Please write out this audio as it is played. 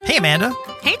Hey, Amanda.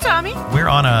 Hey, Tommy. We're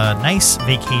on a nice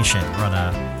vacation. We're on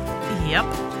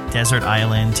a desert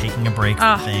island, taking a break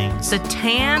from things. The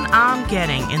tan I'm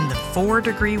getting in the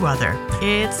 4-degree weather.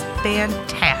 It's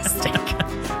fantastic.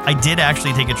 I did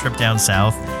actually take a trip down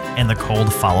south, and the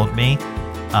cold followed me.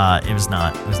 It was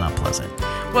not pleasant.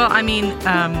 Well, I mean,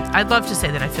 I'd love to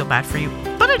say that I feel bad for you,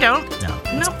 but I don't.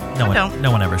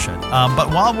 No one ever should.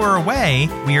 But while we're away,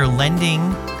 we are lending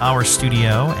our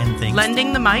studio and things.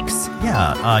 Lending the mics?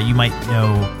 Yeah. You might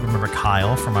remember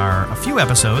Kyle from a few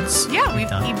episodes. Yeah,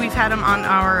 we've had him on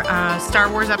our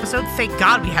Star Wars episode. Thank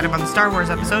God we had him on the Star Wars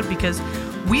episode because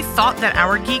we thought that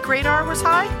our geek radar was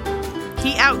high.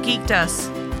 He out-geeked us.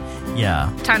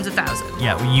 Yeah. Times 1,000.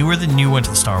 Yeah, you were the new one to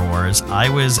the Star Wars. I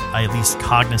was at least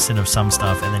cognizant of some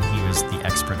stuff, and then he was the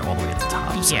expert all the way at the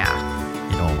top. So yeah.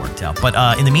 It all worked out. But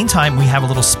in the meantime, we have a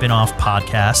little spin-off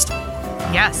podcast.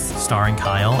 Yes. Starring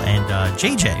Kyle and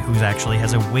JJ, who actually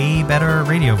has a way better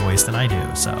radio voice than I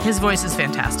do. So his voice is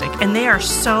fantastic. And they are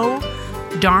so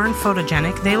darn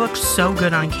photogenic. They look so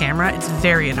good on camera. It's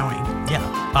very annoying.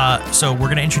 Yeah. So we're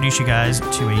going to introduce you guys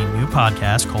to a new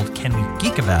podcast called Can We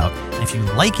Geek About? And if you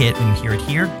like it when you hear it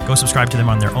here, go subscribe to them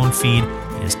on their own feed.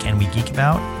 It is Can We Geek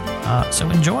About? So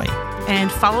enjoy. And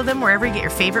follow them wherever you get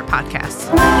your favorite podcasts.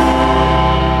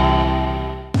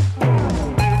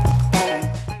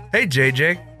 Hey,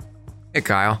 JJ. Hey,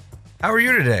 Kyle. How are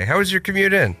you today? How was your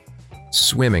commute in?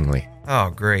 Swimmingly. Oh,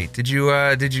 great. Did you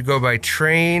go by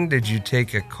train? Did you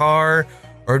take a car?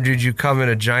 Or did you come in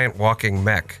a giant walking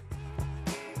mech?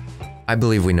 I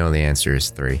believe we know the answer is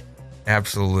 3.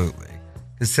 Absolutely.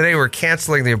 Because today we're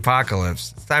canceling the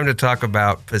apocalypse. It's time to talk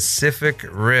about Pacific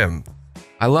Rim.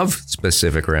 I love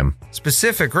Pacific Rim.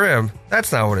 Pacific Rim?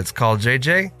 That's not what it's called,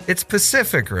 JJ. It's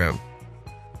Pacific Rim.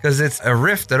 Because it's a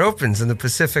rift that opens in the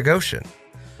Pacific Ocean.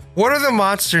 What are the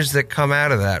monsters that come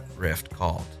out of that rift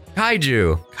called?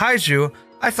 Kaiju. Kaiju?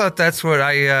 I thought that's what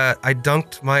I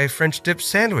dunked my French dip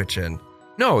sandwich in.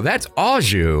 No, that's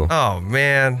Aju. Oh,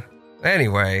 man.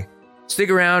 Anyway. Stick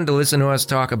around to listen to us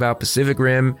talk about Pacific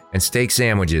Rim and steak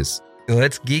sandwiches.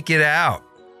 Let's geek it out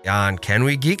on Can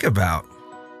We Geek About?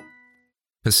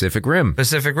 Pacific Rim.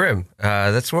 Pacific Rim.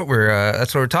 That's what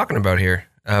we're talking about here.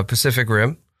 Pacific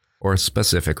Rim. Or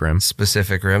Specific Rim.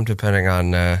 Specific Rim, depending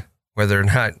on whether or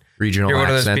not regional you're one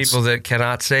accents. of those people that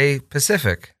cannot say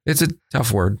Pacific. It's a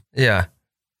tough word. Yeah.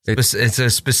 It's a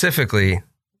specifically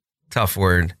tough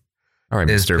word. All right,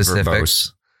 Mr.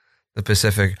 Verbose. The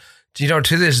Pacific.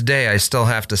 To this day, I still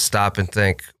have to stop and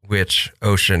think which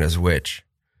ocean is which.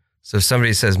 So if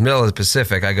somebody says middle of the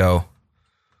Pacific, I go,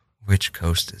 which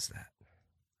coast is that?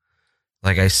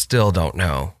 Like, I still don't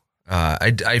know.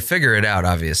 I figure it out,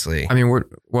 obviously. I mean,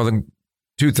 the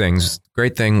 2 things.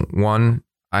 Great thing. 1,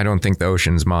 I don't think the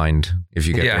oceans mind if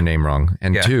you get their name wrong.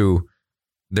 And 2,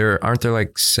 aren't there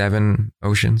like 7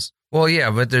 oceans? Well,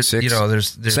 yeah, but there's 6,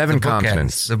 there's 7 the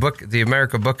continents. The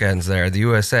America bookends there, the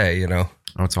USA,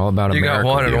 Oh, it's all about America. You got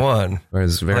one and one.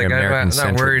 It's a very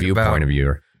American-centric viewpoint of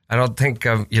view. I don't think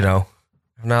I'm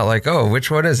not like, oh,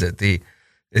 which one is it?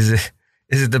 Is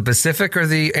it the Pacific or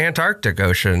the Antarctic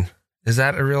Ocean? Is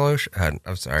that a real ocean?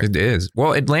 I'm sorry. It is.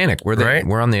 Well, Atlantic. We're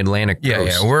on the Atlantic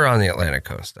coast. Yeah, we're on the Atlantic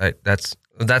coast. That's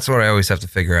what I always have to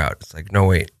figure out. It's like, no,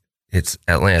 wait, it's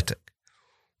Atlantic.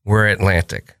 We're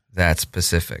Atlantic. That's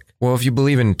Pacific. Well, if you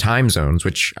believe in time zones,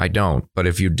 which I don't, but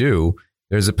if you do,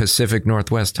 there's a Pacific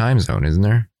Northwest time zone, isn't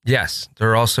there? Yes. There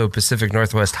are also Pacific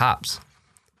Northwest hops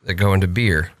that go into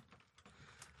beer.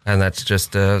 And that's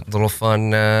just a little fun,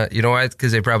 you know why?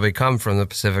 Because they probably come from the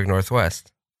Pacific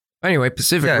Northwest. Anyway,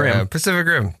 Pacific Rim. Yeah, Pacific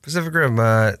Rim,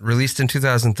 released in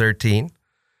 2013,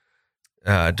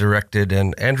 directed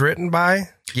and written by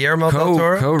Guillermo del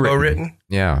Toro. Co-written.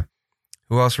 Yeah.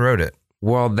 Who else wrote it?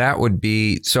 Well, that would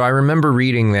be, so I remember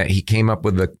reading that he came up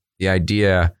with the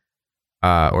idea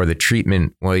or the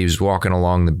treatment while he was walking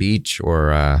along the beach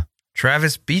or...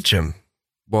 Travis Beacham.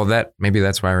 Well, maybe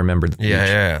that's why I remember the beach.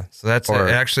 Yeah. So that's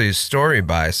actually a story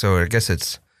by, so I guess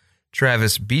it's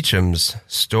Travis Beacham's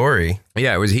story.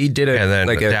 Yeah, he did it. And then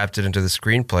adapted into the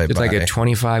screenplay. It's like a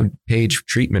 25-page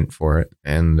treatment for it.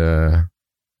 And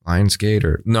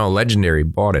Legendary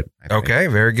bought it. Okay,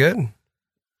 very good.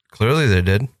 Clearly they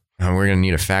did. We're going to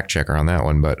need a fact checker on that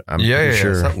one, but I'm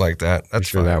sure something like that. That's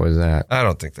sure that was that. I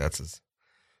don't think that's his.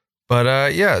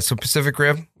 But so Pacific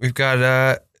Rim, we've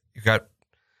got you've got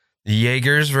the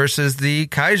Jaegers versus the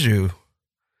Kaiju.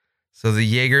 So the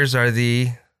Jaegers are the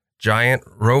giant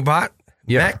robot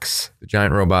mechs. The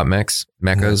giant robot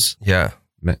mechas. Yeah.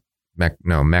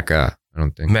 Mecha. I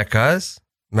don't think. Mechas?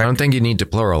 I don't think you need to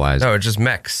pluralize. No, it's just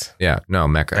mechs. Yeah, no,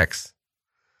 mecha. Mechs.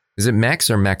 Is it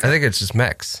mechs or mecha? I think it's just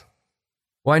mechs.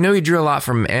 Well, I know you drew a lot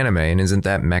from anime, and isn't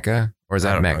that mecha? Or is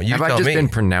that mecha? Have I just been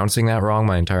pronouncing that wrong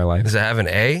my entire life? Does it have an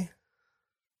A?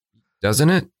 Doesn't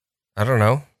it? I don't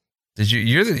know. Did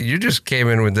you just came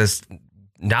in with this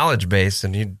knowledge base,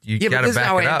 and you got to back it up. This is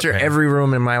how I enter every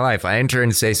room in my life. I enter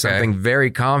and say something very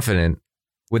confident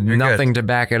with nothing to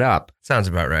back it up. Sounds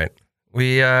about right.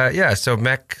 We so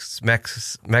mechasses.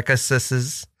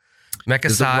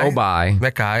 Mechasai. Robai.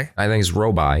 Mechai. I think it's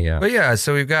Robai, yeah. But yeah,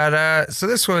 so we've got so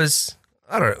this was,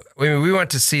 I don't know. I mean, we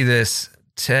went to see this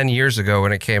 10 years ago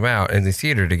when it came out in the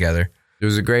theater together. It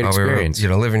was a great experience. We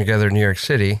were, living together in New York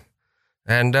City.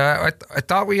 And I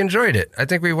thought we enjoyed it. I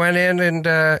think we went in and,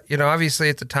 obviously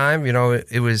at the time,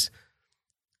 it was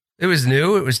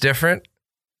new. It was different.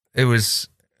 I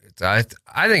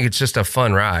think it's just a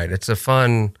fun ride. It's a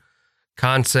fun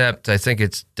concept. I think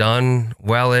it's done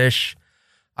well-ish.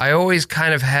 I always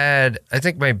kind of had, I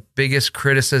think my biggest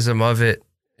criticism of it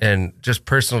and just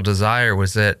personal desire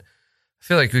was that I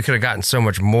feel like we could have gotten so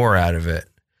much more out of it.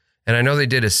 And I know they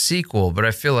did a sequel, but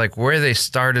I feel like where they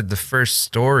started the first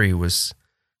story was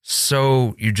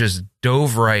so you just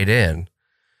dove right in.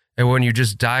 And when you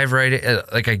just dive right in,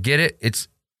 like I get it, it's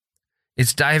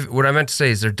dive. What I meant to say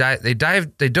is they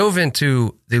dove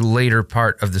into the later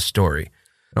part of the story.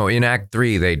 No, in Act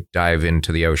 3, they dive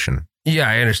into the ocean. Yeah,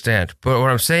 I understand. But what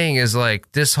I'm saying is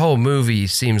like this whole movie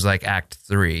seems like Act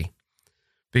 3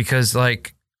 because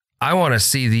like I want to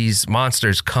see these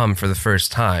monsters come for the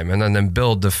first time and then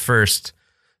build the first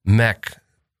mech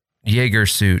Jaeger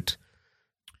suit,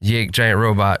 giant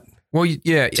robot. Well,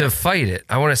 yeah, to fight it.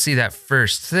 I want to see that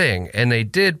first thing. And they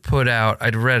did put out,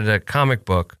 I'd read a comic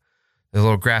book, the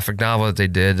little graphic novel that they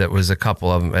did that was a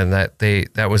couple of them, and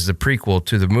that was the prequel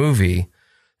to the movie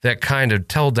that kind of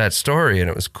told that story, and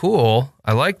it was cool.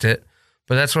 I liked it,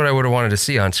 but that's what I would have wanted to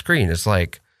see on screen. It's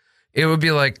like, it would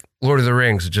be like Lord of the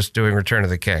Rings just doing Return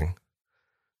of the King.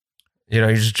 You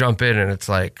just jump in and it's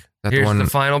like, here's the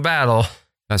final battle.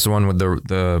 That's the one with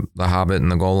the Hobbit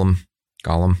and the Gollum.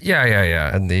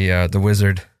 Yeah. And the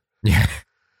wizard. Yeah.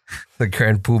 The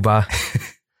Grand Poobah.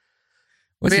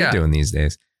 What's he doing these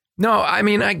days? No, I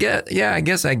mean, I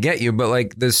guess I get you, but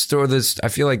like I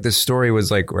feel like this story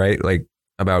was like, right, like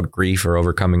about grief or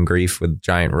overcoming grief with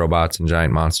giant robots and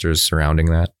giant monsters surrounding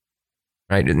that,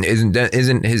 right? And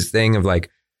isn't his thing of like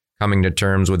coming to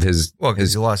terms with his... Well,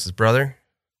 because he lost his brother.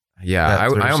 Yeah,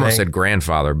 I almost said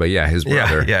grandfather, but yeah, his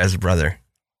brother. Yeah, his brother.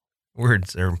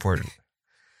 Words are important.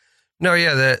 No,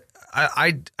 yeah,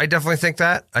 I definitely think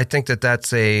that. I think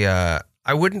that's I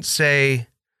wouldn't say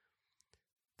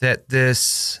that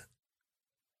this...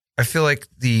 I feel like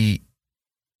the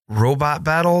robot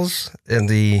battles and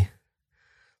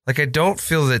I don't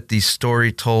feel that the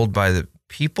story told by the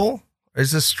people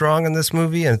is as strong in this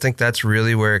movie. And I think that's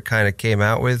really where it kind of came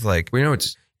out with. Like,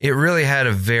 it really had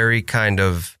a very kind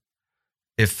of,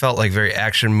 it felt like very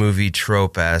action movie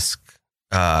trope-esque.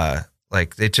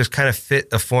 Like it just kind of fit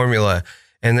the formula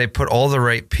and they put all the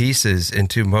right pieces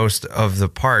into most of the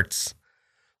parts.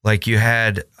 Like you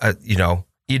had,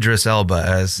 Idris Elba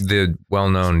as the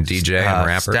well-known DJ and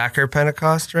rapper. Stacker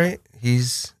Pentecost, right?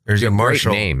 He's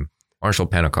Marshall. Great name. Marshall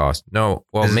Pentecost. No,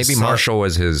 well, maybe Marshall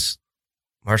was his...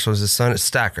 Marshall was his son. It's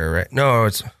Stacker, right? No,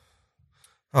 it's...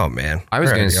 Oh, man. I was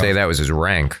going to say that was his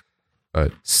rank,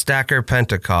 but... Stacker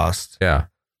Pentecost. Yeah.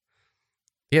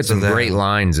 He had some great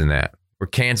lines in that. We're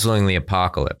canceling the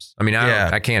apocalypse. I mean,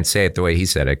 I can't say it the way he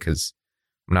said it because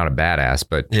I'm not a badass,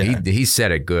 but he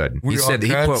said it good. We are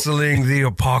canceling the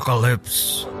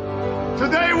apocalypse.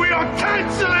 Today we are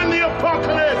canceling the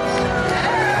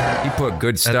apocalypse. He put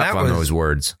good stuff on those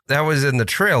words. That was in the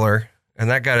trailer,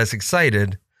 and that got us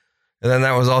excited. And then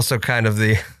that was also kind of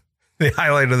the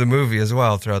highlight of the movie as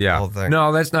well throughout the whole thing.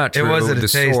 No, that's not true. It wasn't a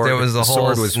taste. It was the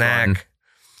whole snack. Fun.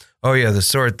 Oh, yeah, the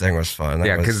sword thing was fun.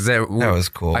 Because that was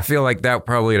cool. I feel like that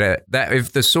probably, that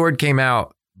if the sword came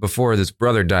out before his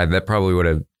brother died, that probably would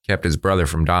have kept his brother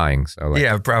from dying. So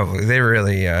yeah, probably. They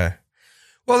really...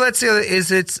 Well, that's the other...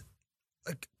 It's...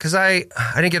 Because I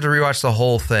didn't get to rewatch the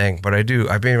whole thing, but I do.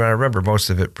 I mean, I remember most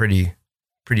of it pretty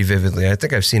vividly. I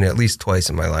think I've seen it at least twice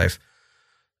in my life.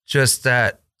 Just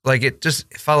that, like, it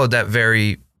just followed that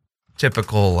very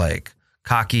typical, like,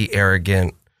 cocky,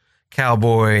 arrogant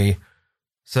cowboy.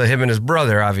 So him and his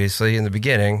brother, obviously, in the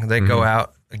beginning, they go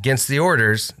out against the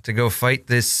orders to go fight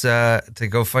a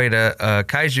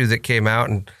kaiju that came out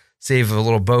and save a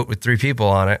little boat with 3 people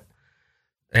on it.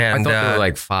 And I thought there were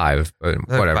like 5, but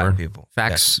whatever. 5 people.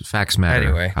 Facts matter,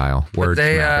 anyway, Kyle. Words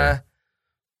matter.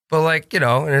 But like,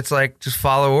 and it's like, just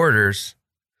follow orders.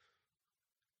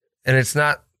 And it's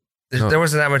not, there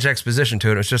wasn't that much exposition to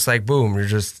it. It was just like, boom, you're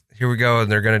just, here we go,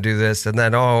 and they're going to do this. And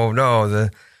then, oh no,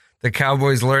 the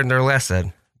Cowboys learned their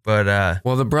lesson. But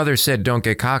well, the brother said, "Don't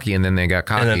get cocky," and then they got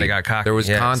cocky. And then they got cocky. There was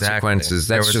Yeah, consequences. exactly. That's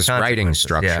There was just writing consequences,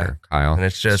 structure, yeah. Kyle. And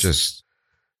it's just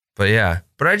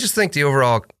but I just think the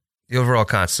overall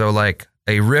concept. So like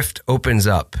a rift opens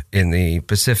up in the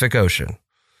Pacific Ocean.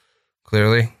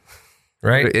 Clearly,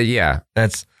 right? Yeah,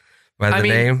 That's by the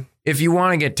name. If you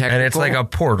want to get technical, And it's like a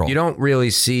portal. You don't really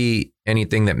see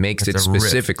anything that makes It's it a rift.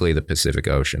 specifically the Pacific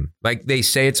Ocean. Like they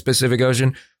say it's Pacific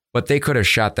Ocean, but they could have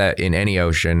shot that in any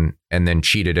ocean and then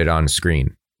cheated it on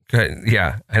screen.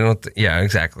 Yeah, I don't. Yeah,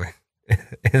 exactly.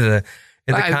 in the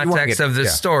context of the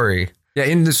story. Yeah,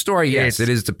 in the story, yes, it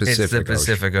is the Pacific. It's the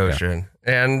Pacific Ocean,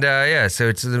 and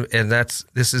so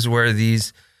this is where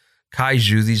these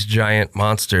kaiju, these giant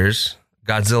monsters,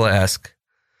 Godzilla-esque,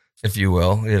 if you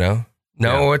will, No,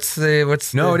 Yeah.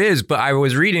 No, it is. But I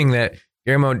was reading that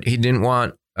Guillermo, he didn't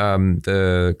want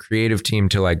the creative team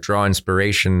to like draw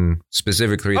inspiration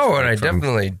specifically. Oh, and I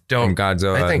definitely don't. From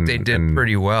Godzilla. I think they did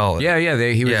pretty well. Yeah.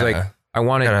 He was like,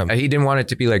 he didn't want it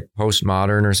to be like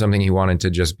postmodern or something. He wanted to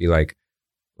just be like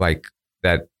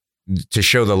that, to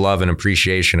show the love and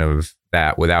appreciation of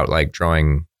that without like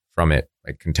drawing from it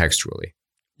like contextually.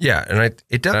 Yeah, and it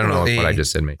definitely. I don't know what I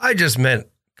just said. I just meant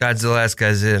Godzilla-esque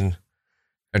as in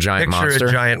a giant monster.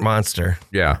 A giant monster.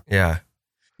 Yeah.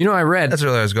 I read that's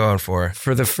what I was going for.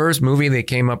 For the first movie, they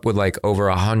came up with like over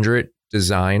 100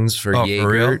 designs for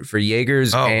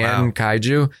Jaegers and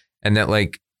kaiju, and that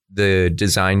like the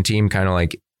design team kind of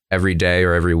like every day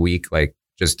or every week like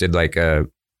just did like a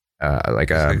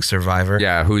survivor.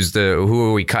 Yeah, who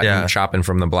are we cutting and chopping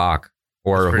from the block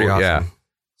or who? Awesome. Yeah.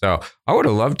 So I would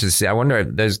have loved to see. I wonder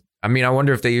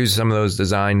if they use some of those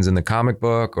designs in the comic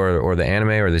book or the anime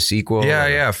or the sequel.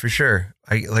 Yeah, for sure.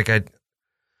 I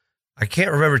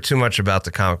can't remember too much about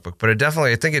the comic book, but I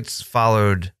think it's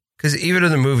followed, because even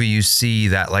in the movie you see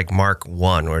that like Mark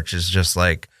 1, which is just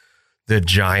like the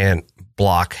giant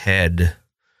blockhead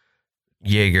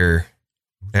Jaeger,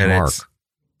 and it's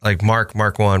like Mark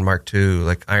 1, Mark 2,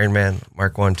 like Iron Man,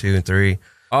 Mark 1, 2, and 3.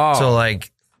 Oh, so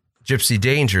like Gypsy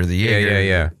Danger, the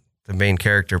Jaeger, the main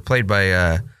character, played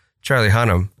by Charlie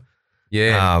Hunnam.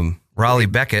 Yeah. Raleigh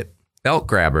Beckett. Belt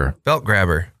grabber.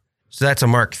 So that's a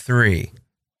Mark 3.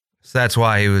 So that's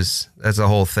why that's the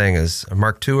whole thing, is a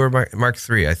Mark 2 or Mark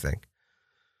 3, I think.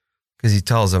 Because he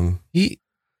tells him,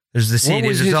 there's the scene,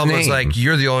 it's almost like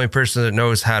you're the only person that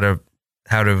knows how to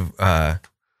the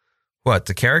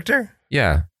character?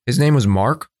 Yeah. His name was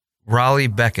Mark? Raleigh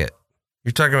Beckett.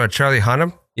 You're talking about Charlie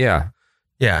Hunnam? Yeah.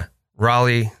 Yeah.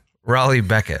 Raleigh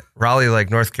Beckett. Raleigh,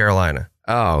 like North Carolina.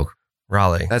 Oh,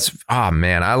 Raleigh.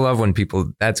 Man, I love when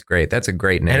people, that's great. That's a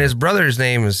great name. And his brother's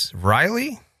name is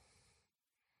Riley?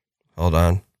 Hold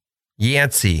on.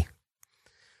 Yancey.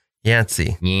 With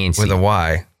a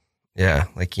Y. Yeah,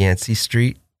 like Yancey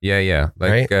Street. Yeah.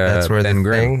 Like, right? That's where Ben the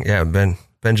Grimm. thing. Yeah,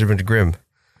 Benjamin Grimm.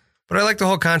 But I like the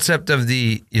whole concept of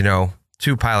the,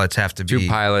 two pilots have to be. Two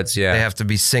pilots, yeah. They have to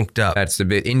be synced up. That's the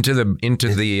bit into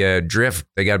the drift.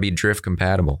 They got to be drift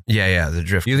compatible. Yeah, the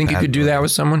drift. You think you could do that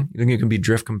with someone? You think you can be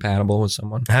drift compatible with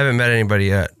someone? I haven't met anybody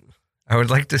yet. I would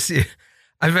like to see.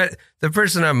 I bet the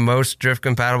person I'm most drift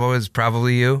compatible with is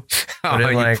probably you.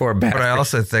 But you poor bastard. But I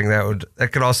also think that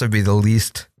could also be the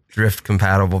least drift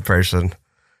compatible person.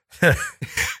 I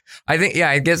think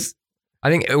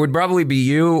it would probably be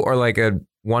you or like a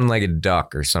one-legged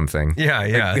duck or something. Yeah.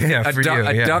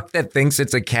 A duck that thinks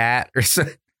it's a cat or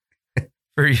something.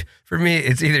 For me,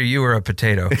 it's either you or a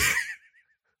potato.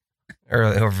 or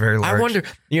a very large. I wonder,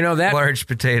 that large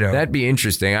potato. That'd be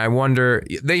interesting. I wonder.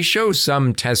 They show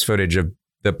some test footage of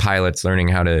the pilots learning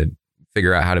how to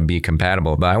figure out how to be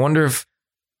compatible, but I wonder if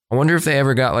they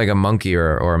ever got like a monkey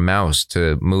or a mouse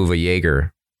to move a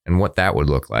Jaeger and what that would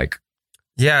look like.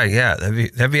 Yeah.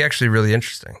 That'd be actually really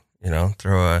interesting.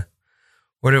 Throw a.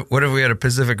 What if we had a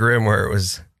Pacific Rim where it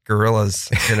was gorillas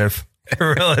in a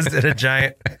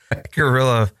giant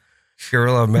gorilla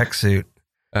mech suit?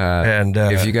 And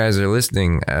if you guys are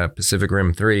listening, Pacific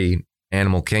Rim 3,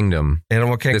 Animal Kingdom.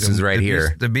 This is right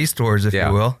here. The Beast Wars, if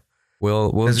you will.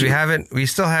 Because we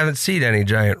still haven't seen any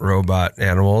giant robot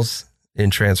animals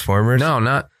in Transformers.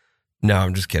 No,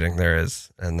 I'm just kidding. There is,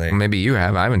 and maybe you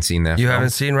have. I haven't seen that. You haven't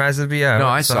seen Rise of the Beast? No,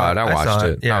 I saw it. I watched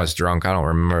it. Yeah. I was drunk. I don't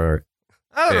remember.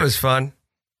 Oh, it was fun.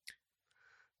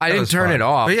 I didn't turn it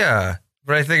off.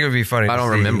 But I think it would be funny. I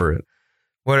don't remember it.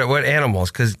 What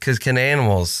animals? Because can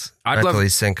animals actually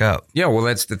sync up? Yeah, well,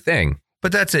 that's the thing.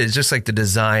 But that's it. It's just like the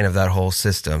design of that whole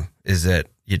system. Is that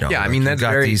Yeah, I mean, that's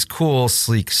got these cool,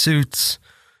 sleek suits.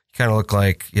 You kind of look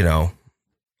like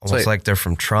almost like they're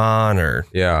from Tron or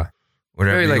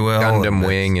whatever very you will. Gundam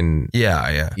Wing and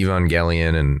yeah,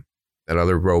 Evangelion, and that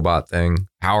other robot thing.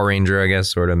 Power Ranger, I guess,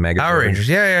 sort of Megazord. Power Rangers.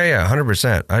 Yeah.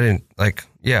 100%. I didn't I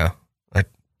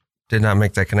did not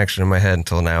make that connection in my head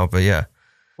until now, but yeah.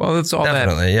 Well, it's all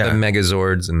Definitely, the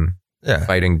Megazords and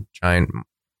fighting giant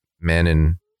men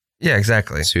in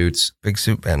exactly. suits. Big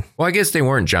suit men. Well, I guess they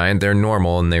weren't giant. They're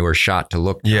normal and they were shot to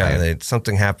look giant.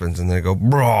 Something happens and they go,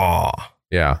 brah.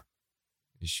 Yeah.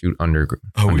 You shoot underneath.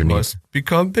 We must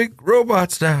become big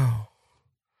robots now.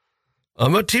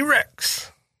 I'm a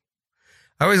T-Rex.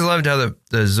 I always loved how the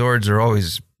Zords are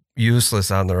always useless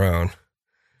on their own.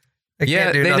 They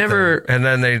can't do nothing. Never. And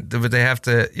then they have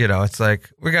to, it's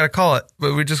like, we got to call it,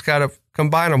 but we just got to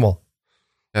combine them all.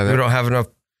 Yeah, we don't have enough.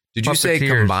 Did you say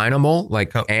combinable?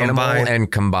 Like animal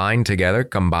and combine together?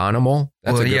 Combinable?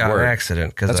 That's a good word.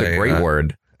 Accident. That's a great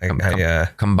word.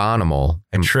 Combinable.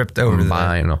 I tripped over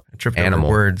over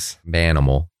words.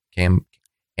 Animal.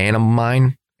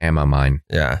 Animine? Amamine.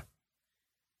 Yeah.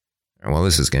 Well,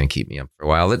 this is going to keep me up for a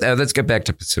while. Let's get back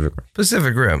to Pacific Rim.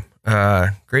 Pacific Rim.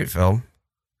 Great film.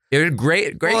 It was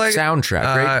great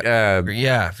soundtrack.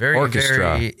 Great very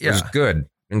orchestra. It was good.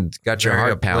 And got your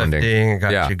heart pounding.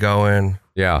 Got you going.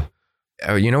 Yeah.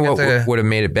 You know what would have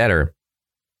made it better?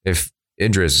 If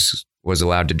Idris was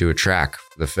allowed to do a track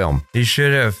for the film. He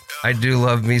should have. I do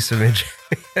love me some Idris.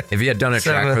 If he had done a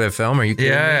track for the film, are you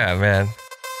kidding me? Yeah, man.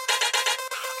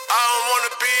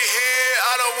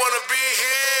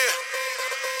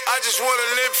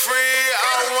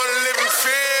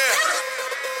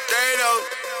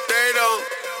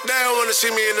 See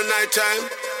me in the nighttime.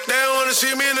 They don't want to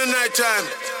see me in the nighttime.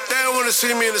 They don't want to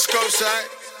see me in the scope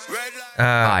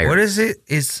side. What is it?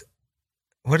 It's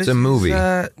a movie.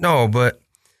 No, but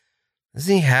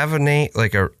doesn't he have a name?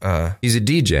 Like he's a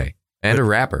DJ and a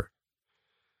rapper.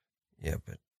 Yeah,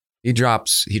 but he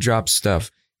drops stuff.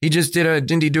 He just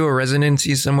didn't he do a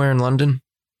residency somewhere in London?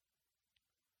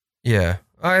 Yeah,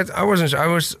 I wasn't. I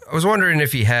was wondering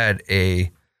if he had a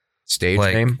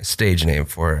stage name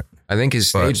for it. I think his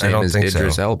stage name is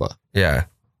Idris Elba. Yeah.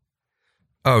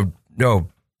 Oh, no.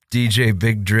 DJ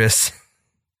Big Driss.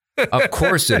 Of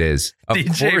course it is. Of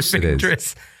DJ course Big it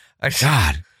is. Driss.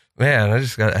 God. Man, I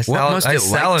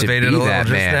salivated a little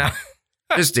just now.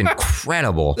 Just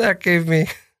incredible. That gave me...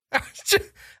 I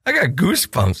got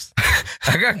goosebumps.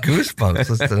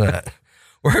 Listen to that.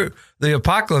 The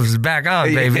apocalypse is back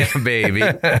on, baby. Yeah, baby.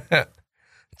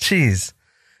 Jeez.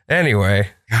 Anyway.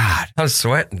 God. I'm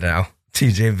sweating now.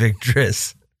 TJ Big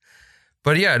Driss.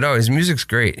 But yeah, no, his music's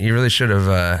great. He really should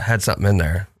have had something in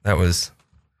there.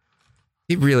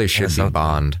 He really should be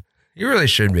Bond. He really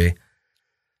should be.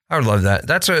 I would love that.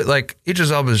 That's what, like, Idris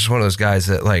Elba is just one of those guys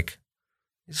that, like,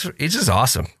 he's just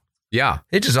awesome. Yeah.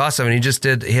 He's just awesome. And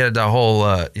he had the whole,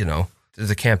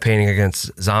 the campaigning against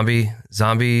zombie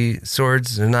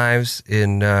swords and knives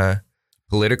in...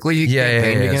 Politically, he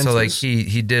campaigned against So, like,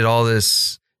 he did all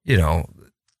this,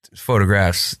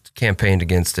 photographs, campaigned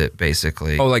against it,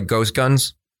 basically. Oh, like ghost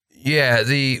guns? Yeah,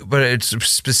 but it's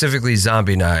specifically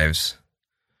zombie knives,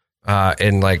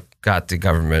 and like got the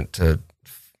government to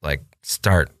like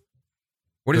start.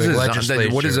 What is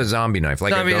a zombie knife?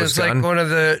 Like zombie a ghost gun? Like one of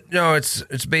the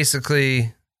it's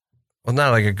basically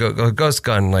not like a ghost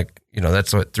gun. Like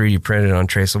that's what 3D printed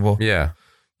untraceable. Yeah,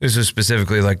 this is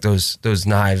specifically like those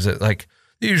knives that like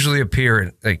they usually appear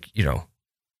in, like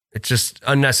it's just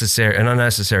an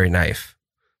unnecessary knife,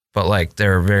 but like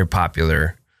they're very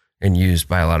popular and used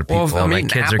by a lot of people. Well, like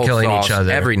kids are killing each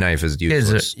other. Every knife is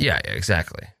useless. Yeah,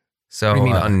 exactly. So what do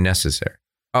you mean unnecessary?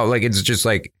 Oh, like it's just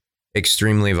like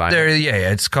extremely violent.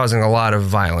 It's causing a lot of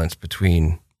violence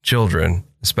between children,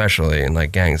 especially, and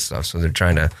like gang stuff. So they're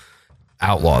trying to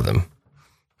outlaw them,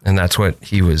 and that's what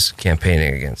he was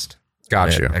campaigning against.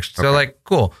 Gotcha. So like,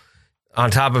 cool. On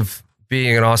top of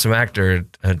being an awesome actor,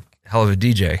 a hell of a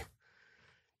DJ.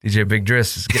 DJ Big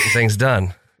Driss is getting things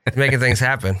done. He's making things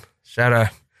happen. Shout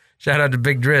out to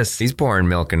Big Driss. He's pouring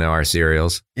milk into our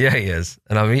cereals. Yeah, he is.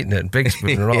 And I'm eating it, big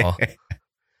spoon and all.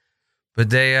 But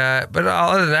but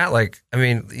other than that, like, I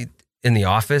mean, in The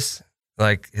Office,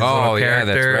 like his little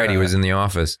character. That's right. He was in The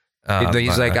Office.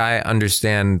 He's like, I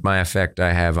understand my effect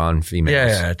I have on females.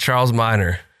 Yeah, Charles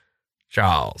Minor.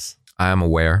 Charles. I am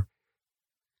aware.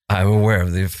 I'm aware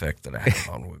of the effect that I have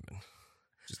on women.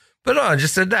 But no, I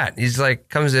just said that. He's like,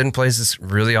 comes in, plays this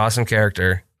really awesome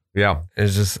character. Yeah.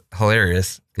 It's just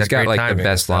hilarious. He's got like the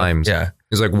best lines. Yeah.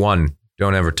 He's like, 1,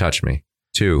 don't ever touch me.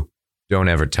 2, don't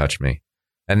ever touch me.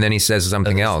 And then he says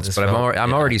something else, but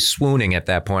I'm already swooning at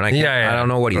that point. I don't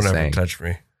know what he's saying. Don't ever touch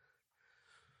me.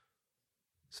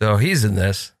 So he's in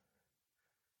this.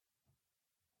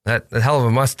 That hell of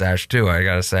a mustache too, I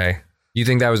gotta say. You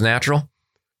think that was natural?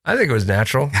 I think it was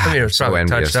natural. God, I mean, it was probably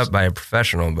touched up by a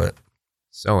professional, but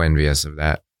So envious of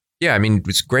that. Yeah, I mean,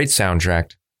 it's great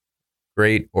soundtrack,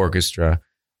 great orchestra.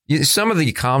 Some of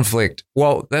the conflict,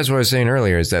 well, that's what I was saying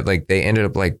earlier, is that like they ended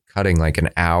up like cutting like an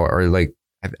hour, or like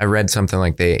I read something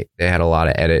like they had a lot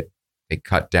of edit. They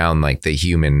cut down like the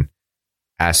human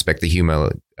aspect, the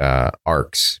human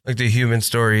arcs, like the human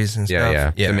stories and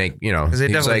stuff. Yeah. To make, because they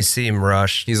definitely seem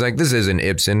rushed. He's like, this isn't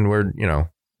Ibsen. We're,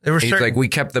 he's like, we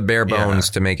kept the bare bones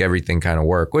to make everything kind of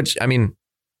work, which I mean,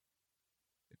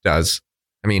 it does.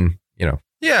 I mean,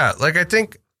 Yeah, like I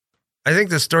think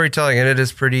the storytelling in it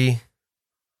is pretty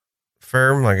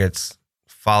firm. Like it's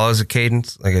follows a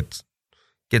cadence. Like it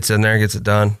gets in there, gets it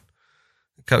done.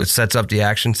 It sets up the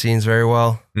action scenes very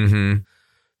well. Mm-hmm.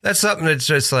 That's something that's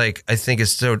just like I think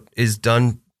is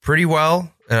done pretty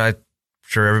well, and I'm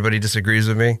sure everybody disagrees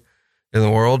with me in the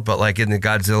world. But like in the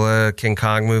Godzilla, King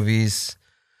Kong movies,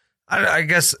 I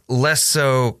guess less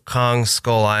so Kong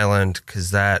Skull Island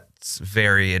because that's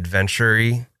very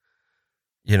adventure-y.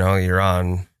 You're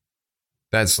on.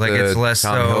 That's like the it's less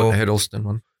Tom Hiddleston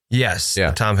one. Yes,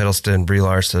 yeah. Tom Hiddleston, Brie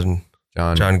Larson,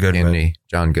 John Goodman, Andy,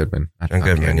 John Goodman, John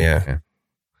Goodman, yeah.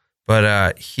 But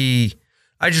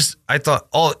I thought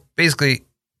all basically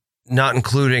not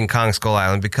including Kong Skull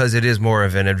Island because it is more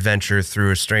of an adventure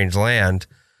through a strange land.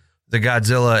 The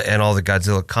Godzilla and all the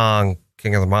Godzilla Kong,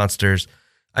 King of the Monsters.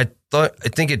 I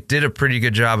think it did a pretty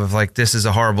good job of like this is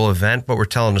a horrible event, but we're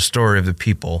telling the story of the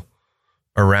people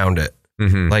around it.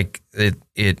 Mm-hmm. Like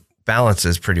it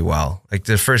balances pretty well. Like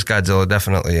the first Godzilla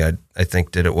definitely I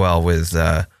think did it well with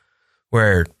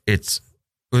where it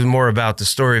was more about the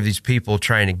story of these people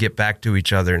trying to get back to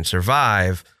each other and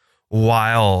survive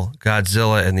while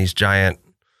Godzilla and these giant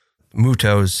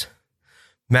Mutos,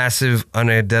 massive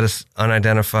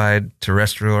unidentified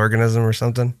terrestrial organism or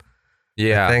something.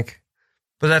 Yeah. I think.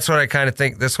 But that's what I kind of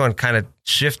think. This one kind of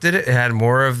shifted it. It had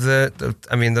more of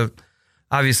the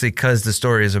obviously because the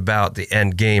story is about the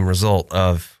end game result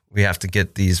of we have to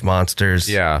get these monsters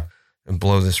and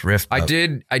blow this rift up. I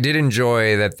did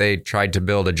enjoy that they tried to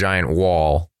build a giant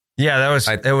wall. Yeah,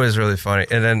 it was really funny.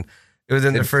 And then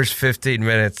within the first 15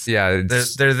 minutes, they're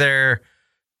there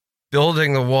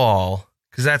building the wall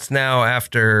because that's now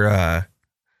after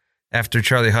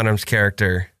Charlie Hunnam's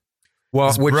character. Well,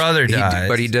 his brother dies.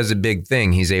 But he does a big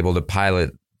thing. He's able to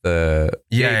pilot the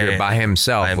Jaeger by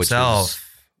himself. Which is,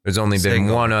 there's only been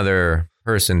one other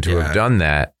person to have done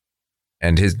that,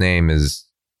 and his name is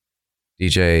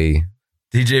DJ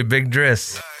Big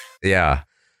Driss. Yeah.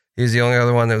 He's the only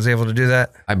other one that was able to do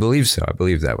that? I believe so. I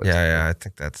believe that was. Yeah, I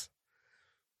think that's.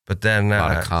 But then. A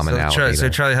lot of commonality. So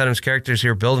Charlie Hunnam's character's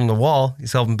here building the wall.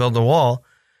 He's helping build the wall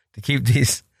to keep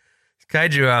these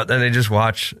kaiju out. Then they just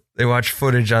watch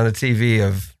footage on the TV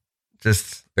of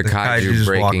just the kaiju just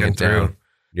breaking it down. Through.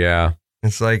 Yeah.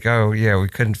 It's like, oh, yeah, we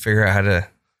couldn't figure out how to.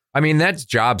 I mean, that's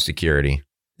job security.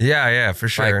 Yeah, for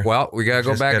sure. Like, well, we got to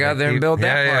go back out there and build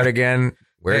that part again.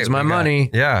 Where's my money?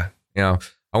 Yeah.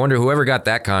 I wonder whoever got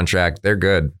that contract, they're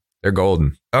good. They're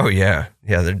golden. Oh, yeah.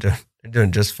 Yeah, they're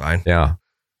doing just fine. Yeah.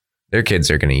 Their kids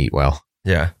are going to eat well.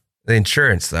 Yeah. The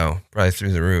insurance, though, probably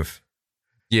through the roof.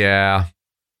 Yeah.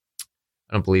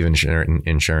 I don't believe in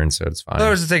insurance, so it's fine. That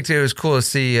was the thing, too. It was cool to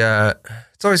see.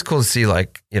 It's always cool to see,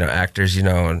 like, actors,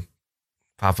 and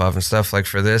pop up and stuff like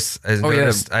for this. I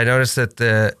noticed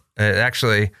that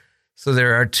actually, so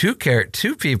there are two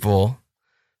people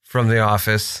from The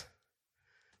Office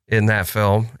in that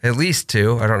film, at least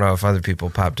two. I don't know if other people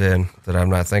popped in that I'm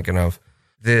not thinking of.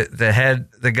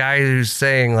 The guy who's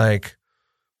saying like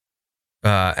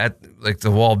at like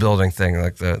the wall building thing,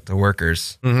 like the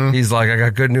workers. Mm-hmm. He's like, I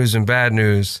got good news and bad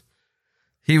news.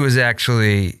 He was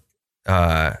actually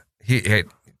he had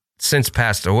since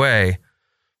passed away,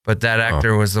 but that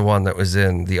actor was the one that was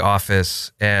in The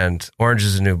Office and Orange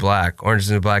is the New Black. Orange is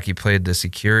the New Black. He played the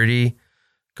security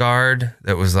guard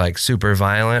that was like super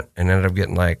violent and ended up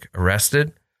getting like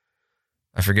arrested.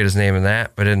 I forget his name in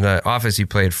that, but in The Office he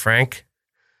played Frank,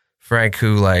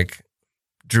 who like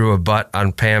drew a butt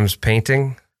on Pam's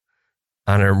painting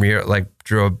on her mural, like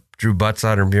drew butts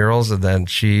on her murals, and then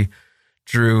she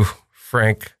drew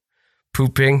Frank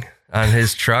pooping on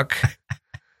his truck,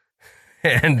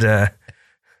 and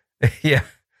yeah,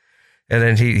 and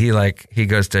then he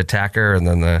goes to attack her, and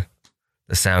then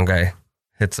the sound guy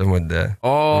hits him with the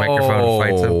microphone and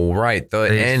fights him. Oh, right. The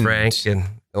end. Frank and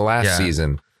the last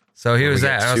season. So he was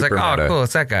that. I was like, oh, cool.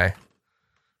 It's that guy.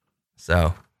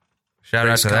 So shout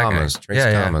out to that guy. Trace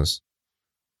Thomas.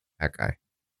 That guy.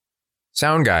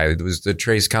 Sound guy. It was the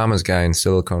Trace Thomas guy in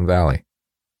Silicon Valley.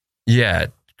 Yeah.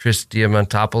 Chris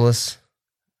Diamantopoulos.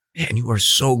 Man, you are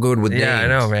so good with names. Yeah, I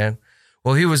know, man.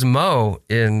 Well, he was Mo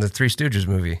in the Three Stooges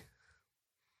movie.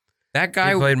 That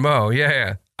guy he played Mo.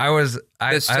 Yeah.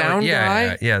 The sound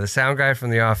guy? Yeah, the sound guy from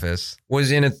The Office.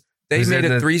 Was in a... They Was made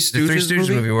in a the Three Stooges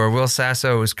movie where Will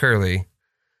Sasso was Curly.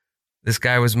 This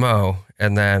guy was Mo,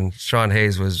 and then Sean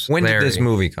Hayes was When Larry. did this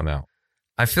movie come out?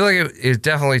 I feel like it was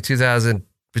definitely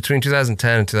between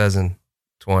 2010 and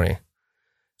 2020.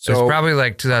 So it's probably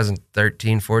like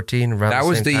 2013, 14. Around that the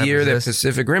was same the time year as that this.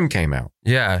 Pacific Rim came out.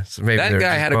 Yeah, so maybe That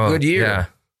guy had a good year. Yeah.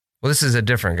 Well, this is a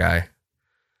different guy.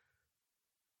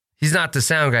 He's not the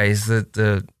sound guy. He's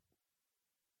the.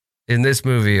 In this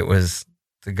movie, it was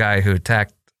the guy who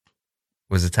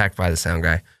was attacked by the sound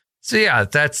guy. So yeah,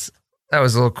 that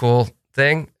was a little cool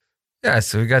thing. Yeah,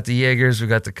 so we got the Jaegers, we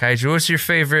got the Kaiju. What's your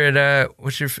favorite?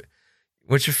 What's your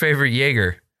favorite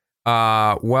Jaeger?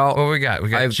 Well, What we got? We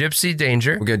got Gypsy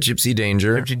Danger. We got Gypsy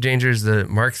Danger. Gypsy Danger is the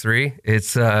Mark III.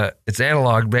 It's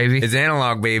analog, baby. It's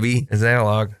analog, baby. It's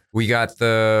analog. We got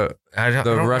the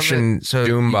Russian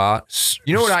Doombot.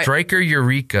 You know what? Striker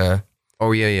Eureka.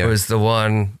 Oh yeah. Was the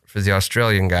one for the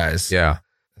Australian guys. Yeah.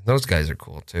 Those guys are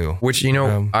cool too. Which,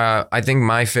 I think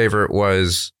my favorite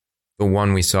was the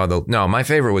one we saw. My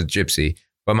favorite was Gypsy,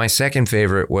 but my second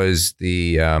favorite was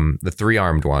the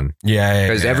 3-armed one. Yeah.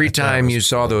 Because every time you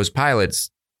saw those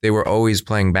pilots, they were always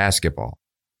playing basketball.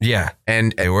 Yeah.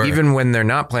 And even when they're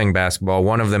not playing basketball,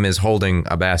 one of them is holding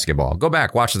a basketball. Go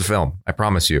back, watch the film. I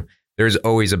promise you. There's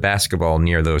always a basketball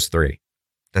near those three.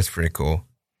 That's pretty cool.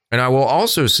 And I will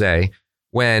also say,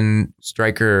 when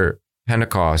Stryker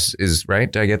Pentecost is, right?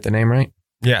 Did I get the name right?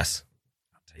 Yes.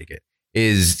 I'll take it.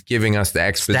 Is giving us the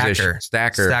exposition.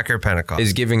 Stacker Pentecost.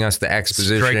 Is giving us the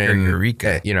exposition. Striker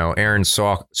Eureka. Aaron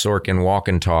Sorkin walk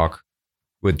and talk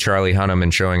with Charlie Hunnam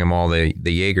and showing him all the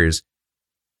Jaegers.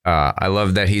 I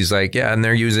love that he's like, yeah, and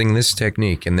they're using this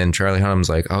technique. And then Charlie Hunnam's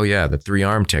like, oh yeah, the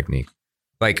 3-arm technique.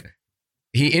 Like,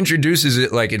 he introduces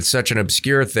it like it's such an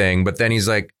obscure thing, but then he's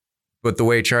like, but the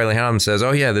way Charlie Hunnam says,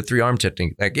 oh yeah, the 3-arm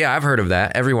technique. Like, yeah, I've heard of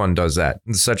that. Everyone does that.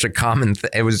 It's such a common thing.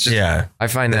 It was just, I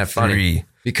find that funny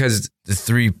because the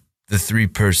three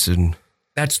person.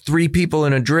 That's 3 people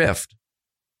in a drift.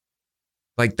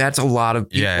 Like, that's a lot of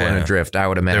people in a drift, I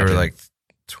would imagine. They were like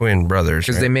twin brothers.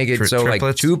 Because they make it so triplets?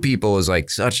 Like 2 people is like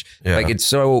such, like it's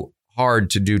so hard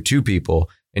to do 2 people.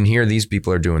 And here these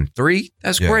people are doing 3.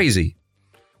 That's crazy.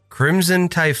 Crimson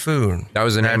Typhoon. That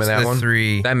was the name of that one?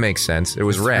 3. That makes sense. It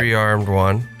was red. 3-armed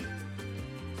one.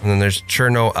 And then there's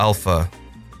Cherno Alpha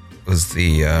was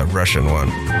the Russian one.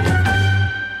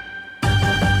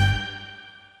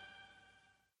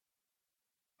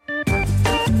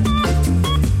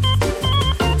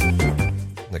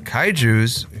 The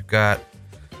Kaijus, we've got,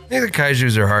 I think the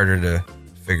Kaijus are harder to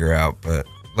figure out, but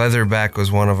Leatherback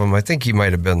was one of them. I think he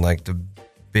might have been like the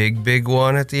big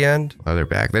one at the end.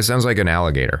 Leatherback. That sounds like an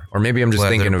alligator. Or maybe I'm just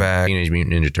thinking of Teenage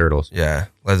Mutant Ninja Turtles. Yeah.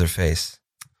 Leatherface.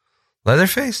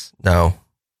 Leatherface? No.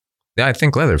 Yeah, I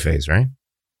think Leatherface, right?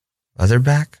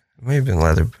 Leatherback? It may have been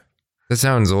Leatherback. That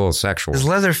sounds a little sexual. Because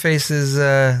Leatherface is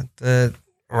the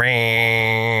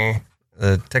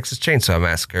Texas Chainsaw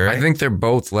Massacre, right? I think they're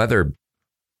both leather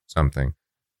something.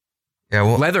 Yeah,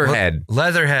 well, Leatherhead.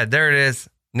 Leatherhead. There it is.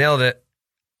 Nailed it.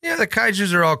 Yeah, the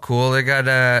Kaijus are all cool. They got,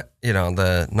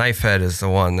 the knife head is the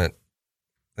one that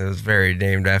was very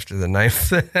named after the knife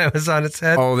that was on its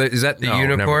head. Oh, is that the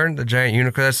unicorn? Never. The giant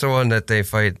unicorn. That's the one that they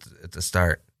fight at the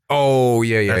start. Oh,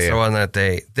 yeah. That's the one that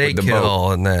they kill,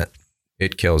 boat. And that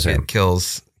it kills him. It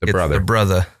kills the brother. The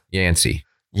brother. Yancey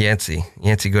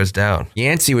goes down.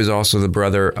 Yancey was also the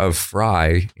brother of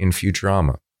Fry in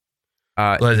Futurama.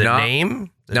 Not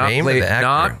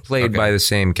played by the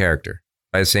same character,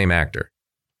 by the same actor.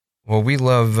 Well, we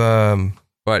love,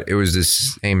 but it was the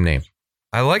same name.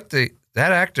 I like that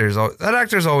actor's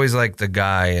always like the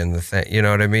guy in the thing. You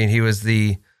know what I mean? He was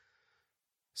his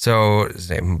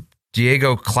name,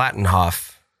 Diego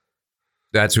Klattenhoff.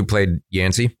 That's who played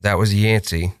Yancey? That was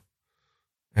Yancey.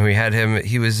 And we had him,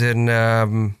 he was in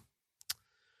The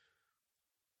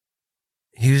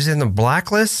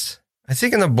Blacklist. I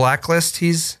think in The Blacklist,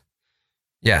 he's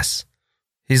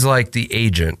like the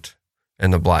agent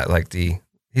in the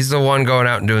he's the one going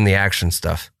out and doing the action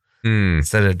stuff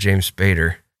instead of James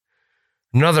Spader.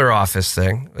 Another Office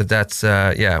thing, but that's,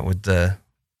 with the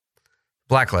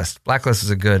Blacklist. Blacklist is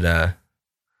a good,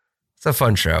 it's a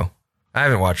fun show. I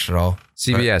haven't watched it all.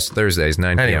 CBS, Thursdays,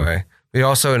 9 p.m. Anyway, we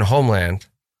also in Homeland,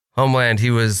 he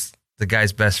was the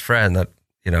guy's best friend that,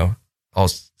 that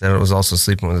was also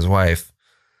sleeping with his wife.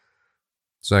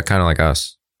 So that kind of like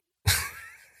us.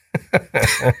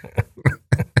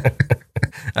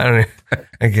 I don't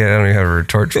even have a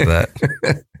retort for that.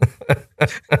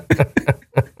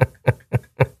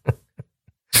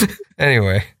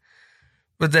 Anyway,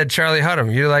 but then Charlie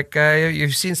Hunnam,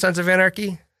 you've seen Sons of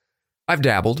Anarchy? I've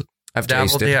dabbled. I've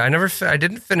dabbled. tasted. Yeah, I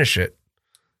didn't finish it,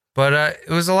 but it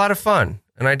was a lot of fun,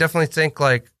 and I definitely think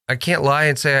like I can't lie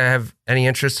and say I have any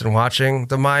interest in watching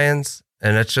the Mayans,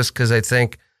 and it's just because I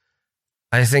think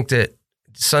that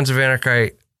Sons of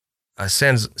Anarchy,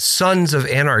 Sons of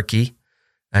Anarchy,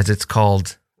 as it's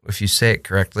called if you say it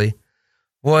correctly,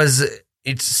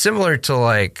 it's similar to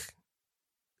like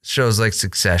shows like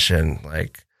Succession,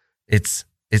 like it's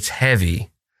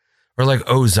heavy, or like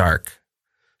Ozark.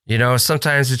 You know,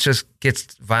 sometimes it just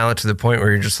gets violent to the point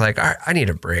where you're just like, I need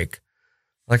a break.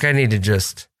 Like I need to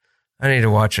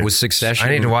watch it. Was Succession?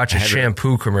 I need to watch a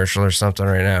shampoo commercial or something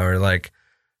right now, or like,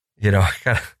 you know,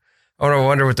 I want to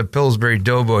wonder what the Pillsbury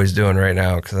Doughboy's doing right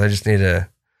now because I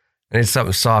need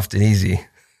something soft and easy.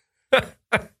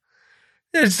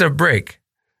 It's a break.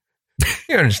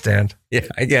 You understand? Yeah,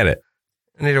 I get it.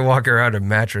 I need to walk around a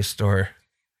mattress store.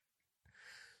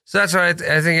 So that's why I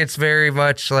think it's very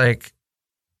much like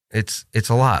it's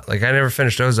a lot. Like I never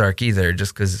finished Ozark either,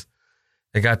 just because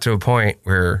it got to a point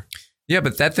where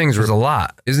but that thing's was a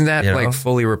lot. Isn't that like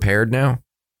fully repaired now?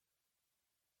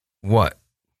 What?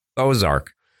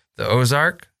 Ozark. The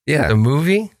Ozark? Yeah. The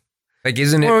movie? Like,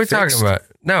 isn't it? What are we fixed? talking about?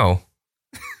 No.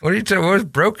 What are you talking? What was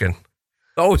broken?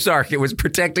 Ozark. It was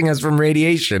protecting us from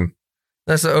radiation.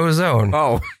 That's the ozone.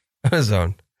 Oh,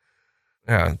 ozone.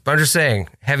 Yeah, but I'm just saying,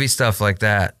 heavy stuff like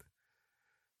that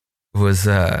was,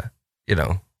 you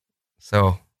know.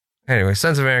 So anyway,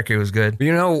 Sons of Anarchy was good.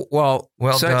 you know, well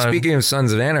done, speaking of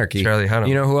Sons of Anarchy, Charlie Hunnam.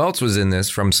 you know who else was in this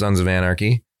from Sons of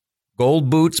Anarchy? Gold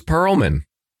Boots Perlman.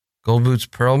 Gold Boots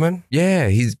Perlman? Yeah,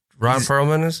 Ron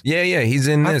Perlman is? Yeah, he's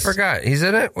in I this. forgot. He's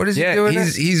in it? What is he doing?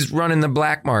 He's running the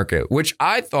black market, which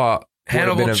I thought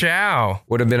Hannibal Chow.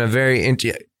 would have been a very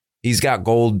he's got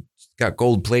gold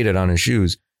plated on his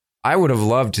shoes. I would have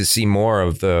loved to see more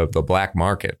of the black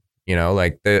market. You know,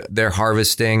 like they're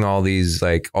harvesting all these,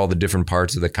 like all the different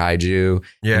parts of the kaiju.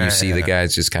 Yeah. And you see the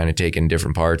guys just kind of taking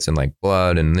different parts and like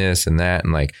blood and this and that.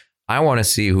 And like, I want to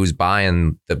see who's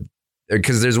buying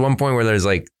because there's one point where there's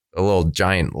like a little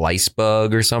giant lice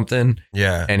bug or something.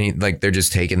 Yeah. And they're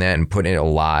just taking that and putting it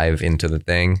alive into the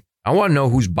thing. I want to know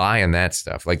who's buying that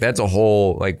stuff. Like that's a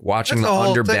whole, like watching the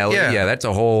underbelly. Yeah, that's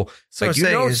a whole, so like, you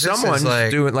know, someone's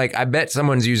doing, like, I bet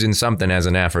someone's using something as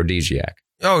an aphrodisiac.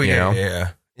 Oh yeah. You know?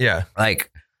 Yeah.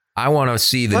 Like, I want to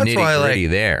see the nitty gritty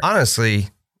there. Honestly,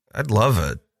 I'd love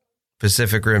a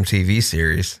Pacific Rim TV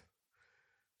series.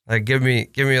 Like, give me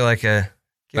like a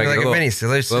mini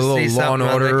series. A little Law and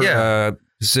Order,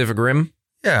 Pacific Rim.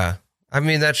 Yeah, I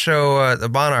mean that show, the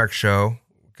Monarch show,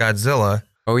 Godzilla.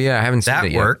 Oh yeah, I haven't seen it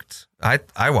yet. That worked.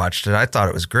 I watched it. I thought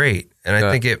it was great, and I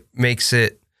think it makes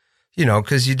it, you know,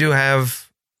 because you have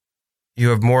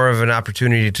more of an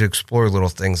opportunity to explore little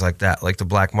things like that, like the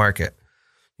black market.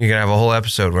 You can have a whole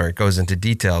episode where it goes into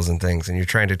details and things, and you're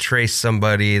trying to trace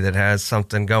somebody that has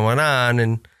something going on.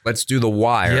 And let's do The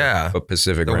Wire. Yeah, but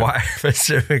Pacific Rim. The Wire,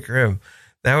 Pacific Rim.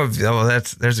 That would be,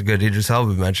 there's a good Idris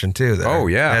Elba mention too. There. Oh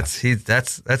yeah, that's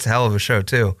a hell of a show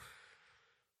too.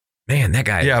 Man, that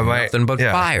guy is nothing but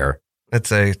fire. I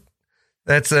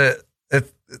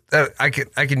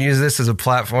can use this as a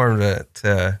platform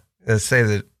to say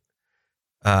that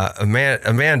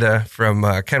Amanda from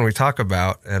Can We Talk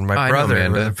About and my brother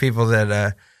were the people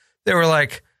that they were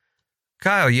like,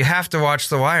 Kyle, you have to watch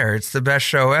The Wire. It's the best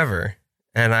show ever.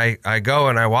 And I go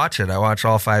and I watch it. I watch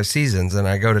all 5 seasons and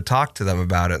I go to talk to them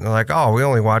about it. And they're like, oh, we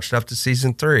only watched up to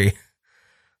season 3.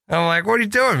 I'm like, what are you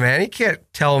doing, man? You can't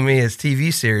tell me his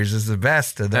TV series is the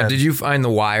best. Now, did you find The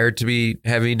Wire to be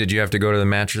heavy? Did you have to go to the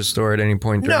mattress store at any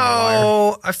point during The Wire?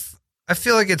 No, I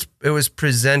feel like it was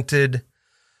presented,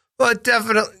 but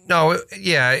definitely,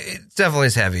 it definitely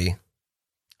is heavy.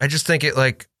 I just think it,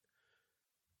 like,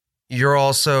 you're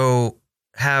also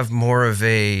have more of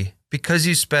a, because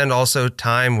you spend also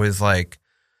time with like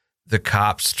the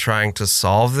cops trying to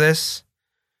solve this,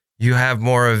 you have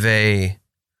more of a,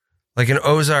 like in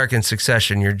Ozark and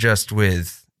Succession, you're just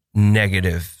with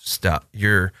negative stuff.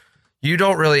 You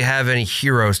don't really have any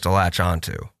heroes to latch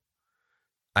onto.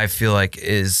 I feel like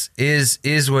is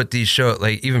what these shows,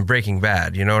 like even Breaking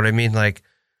Bad, you know what I mean? Like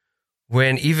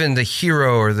when even the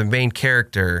hero or the main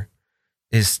character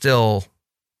is still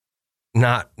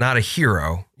not a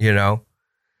hero, you know,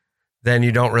 then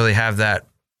you don't really have that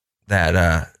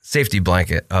safety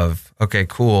blanket of, okay,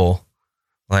 cool.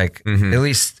 Like at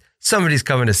least somebody's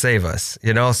coming to save us,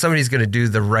 you know, somebody's going to do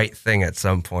the right thing at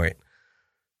some point.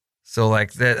 So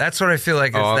like that's what I feel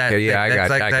like. Oh, okay. Yeah,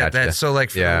 I got you. So like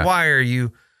for The Wire,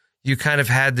 you kind of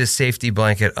had this safety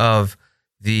blanket of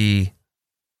the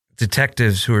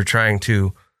detectives who are trying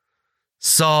to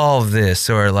solve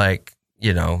this, or like,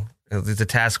 you know, the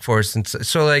task force. And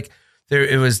so like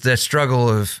it was the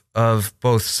struggle of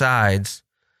both sides.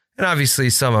 And obviously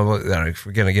some of it, if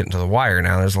we're going to get into The Wire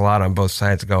now, there's a lot on both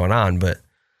sides going on, but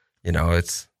you know, I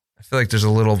feel like there's a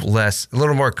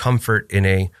little more comfort in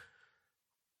a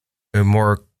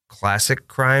more classic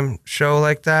crime show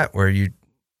like that, where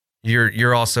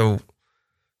you're also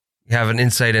have an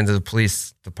insight into the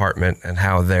police department and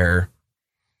how they're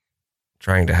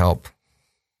trying to help.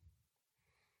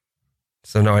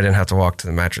 So no, I didn't have to walk to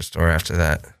the mattress store after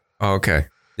that. Oh, okay.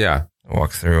 Yeah. I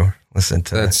walk through, listen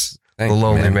to the Thank you,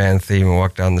 Lonely Man theme and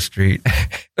walk down the street.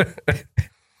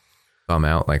 Bum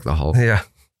out like the Hulk. Yeah.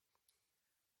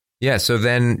 Yeah. So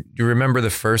then you remember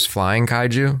the first flying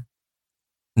kaiju?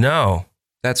 No.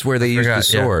 That's where they used the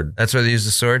sword. Yeah. That's where they used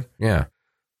the sword? Yeah.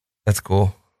 That's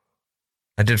cool.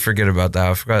 I did forget about that.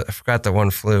 I forgot that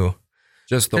one flew.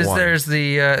 Just the one. Because there's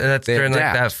that's during like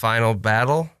that final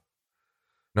battle.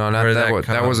 No, not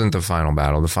that wasn't the final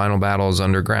battle. The final battle is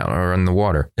underground or in the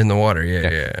water. In the water,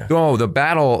 yeah. Oh, the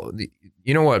battle.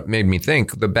 You know what made me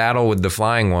think? The battle with the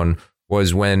flying one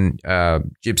was when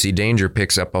Gypsy Danger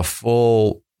picks up a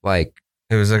full like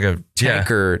it was like a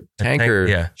tanker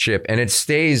ship, and it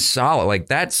stays solid. Like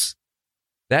that's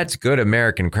good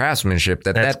American craftsmanship.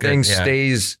 That thing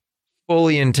stays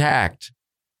fully intact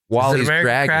while he's American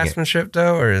dragging craftsmanship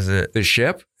though, or is it the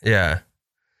ship? Yeah.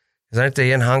 Aren't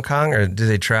they in Hong Kong, or do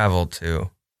they travel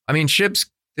to? I mean, ships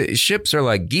are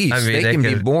like geese. I mean, they can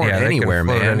be born anywhere,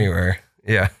 man. Anywhere.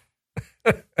 Yeah.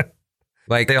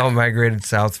 Like they all migrated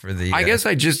south for the. I guess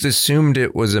I just assumed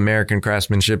it was American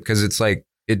craftsmanship because it's like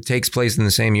it takes place in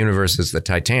the same universe as the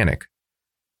Titanic.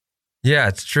 Yeah,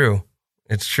 it's true.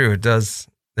 It's true. It does.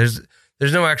 There's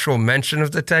no actual mention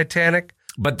of the Titanic,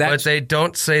 but they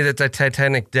don't say that the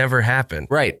Titanic never happened.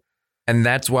 Right. And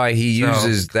that's why he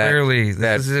uses clearly,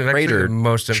 that freighter the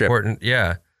most important.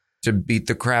 Yeah. To beat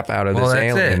the crap out of this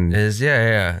alien.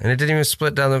 Yeah. And it didn't even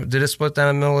split down. Did it split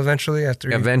down the middle eventually after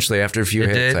a few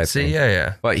hits? I think.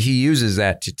 Yeah. But he uses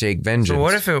that to take vengeance. So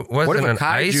what if it wasn't an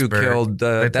kaiju iceberg killed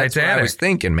the That's Titanic? What I was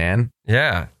thinking, man.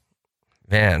 Yeah,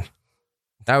 man.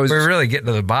 We're really getting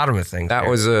to the bottom of things. That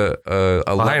was a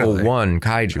level 1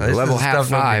 kaiju. This level is stuff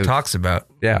 5 nobody talks about.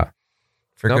 Yeah,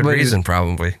 for good reason,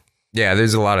 probably. Yeah,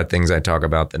 there's a lot of things I talk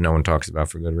about that no one talks about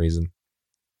for good reason.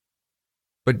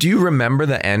 But do you remember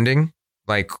the ending?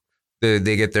 Like they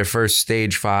get their first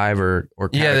stage 5 or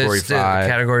category 5.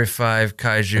 Category 5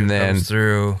 kaiju and then comes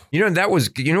through. What was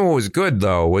good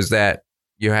though was that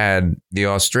you had the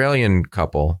Australian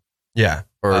couple. Yeah.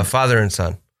 Or father and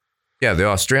son. Yeah, the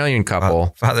Australian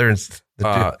couple. Father and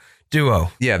duo.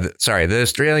 Yeah, the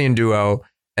Australian duo.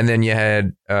 And then you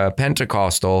had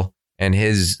Pentecostal and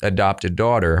his adopted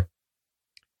daughter.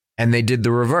 And they did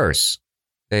the reverse.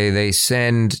 They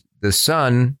send the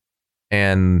son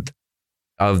and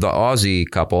of the Aussie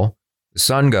couple, the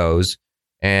son goes,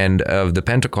 and of the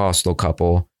Pentecostal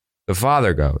couple, the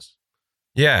father goes.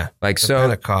 Yeah, like so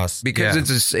Pentecost, because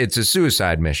it's a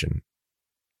suicide mission,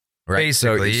 right?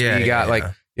 Basically, so you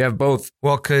got you have both.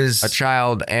 Well, because a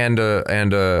child and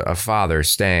a father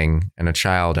staying, and a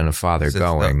child and a father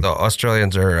going. The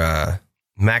Australians are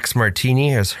Max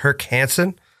Martini as Herc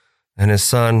Hansen, and his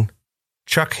son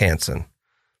Chuck Hansen,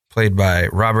 played by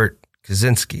Robert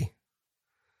Kaczynski.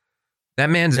 That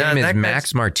man's name is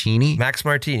Max Martini? Max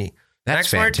Martini.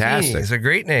 That's Max fantastic. Martini is a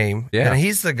great name. Yeah. And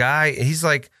he's the guy, he's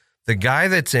like the guy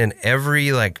that's in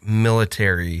every like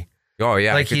military. Oh,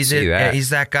 yeah. Like he's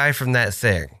that guy from that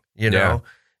thing, you know? Yeah.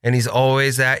 And he's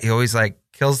always he always like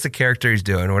kills the character he's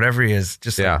doing, whatever he is,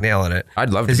 just like nailing it.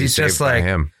 I'd love to be saved by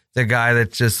him. The guy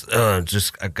that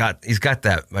he's got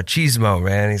that machismo,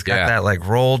 man. He's got that like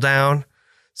roll down.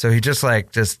 So he just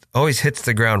always hits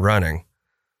the ground running.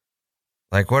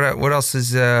 Like what else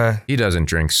is he doesn't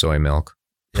drink soy milk.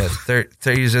 Yeah,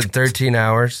 he's in 13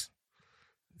 Hours.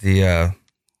 The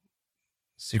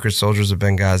Secret Soldiers of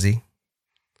Benghazi.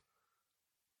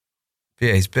 But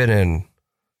yeah, he's been in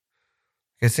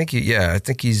I think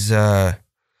he's I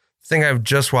think I'm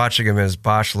just watching him as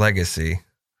Bosch Legacy.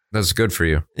 That's good for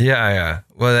you. Yeah.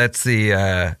 Well, that's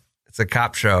it's a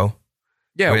cop show.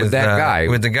 Yeah, with that guy.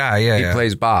 With the guy, yeah. He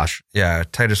plays Bosch. Yeah,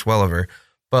 Titus Welliver.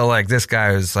 But like this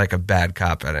guy was like a bad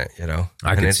cop in it, you know?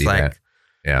 I can see that.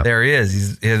 Yeah. There he is.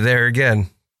 He's there again.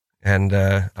 And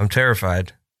I'm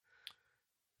terrified.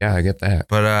 Yeah, I get that.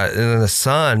 But and then the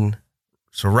son,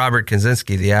 so Robert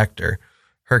Kaczynski, the actor,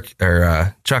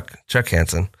 Chuck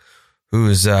Hansen,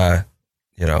 who's at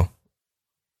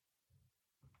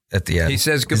the end. He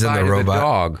says goodbye to the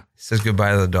dog. He says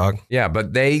goodbye to the dog. Yeah,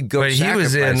 but they go. But he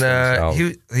was in.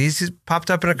 He's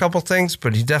popped up in a couple things,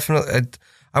 but he definitely.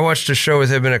 I watched a show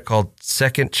with him in it called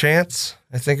Second Chance.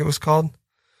 I think it was called.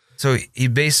 So he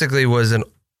basically was an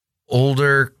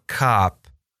older cop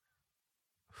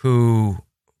who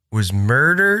was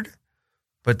murdered,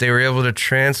 but they were able to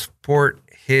transport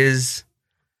his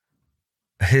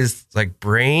like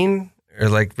brain, or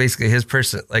like basically his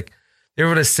person, like they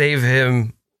were able to save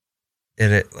him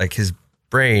in it, like his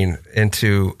brain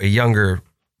into a younger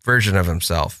version of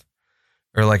himself,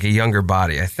 or like a younger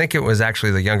body. I think it was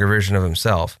actually the younger version of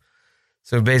himself.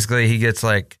 So basically he gets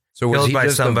like killed by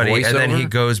somebody, and then he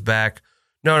goes back.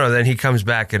 No, then he comes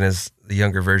back and is the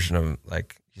younger version of him.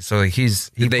 Like, so like he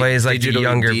plays like the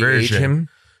younger version. Him?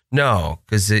 No,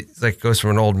 because it like goes from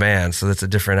an old man, so that's a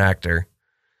different actor.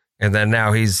 And then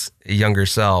now he's a younger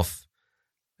self.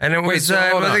 And it was,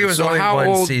 I think it was only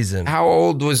one season. How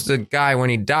old was the guy when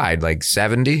he died? Like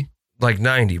 70? Like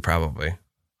 90, probably.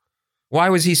 Why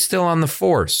was he still on the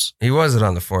force? He wasn't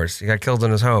on the force. He got killed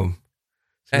in his home.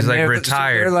 So he's like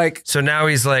retired. So now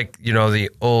he's like, he's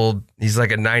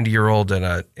like a 90-year-old in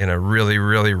a really,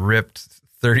 really ripped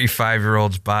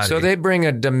 35-year-old's body. So they bring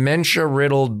a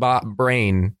dementia-riddled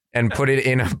brain and put it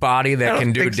in a body that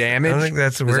can do damage? I don't think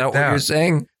that's worked out. Is that what you're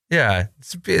saying? Yeah.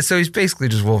 So he's basically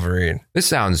just Wolverine. This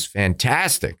sounds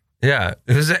fantastic. Yeah.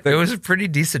 It was a pretty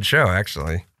decent show,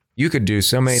 actually. You could do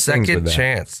so many things with that. Second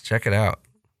Chance. Check it out.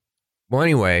 Well,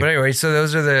 anyway. So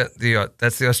those are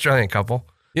that's the Australian couple.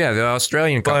 Yeah, the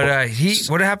Australian couple. But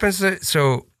what happens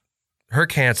so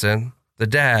Herc Hansen, the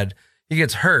dad, he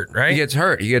gets hurt, right? He gets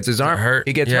hurt. He gets his arm hurt.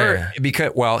 He gets hurt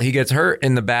because he gets hurt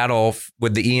in the battle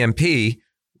with the EMP,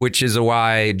 which is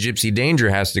why Gypsy Danger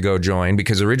has to go join,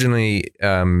 because originally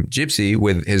Gypsy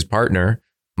with his partner,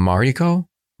 Mariko?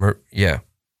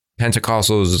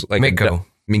 Pentecostal's like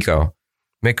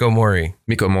Miko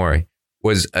Mori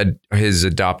was his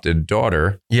adopted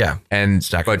daughter. Yeah. And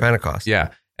Stacker Pentecost. Yeah.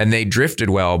 And they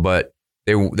drifted well, but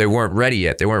they weren't ready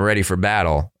yet. They weren't ready for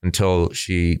battle until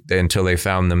they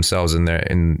found themselves until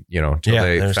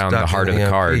they found the heart of the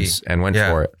cards and went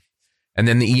for it. And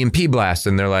then the EMP blast,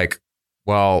 and they're like,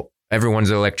 well, everyone's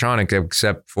electronic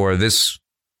except for this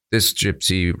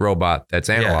gypsy robot that's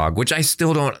analog, which I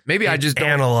still don't. Maybe I just don't.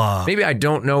 Analog. Maybe I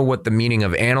don't know what the meaning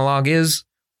of analog is,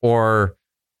 or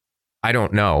I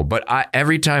don't know. But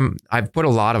every time I've put a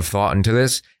lot of thought into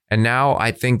this, and now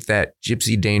I think that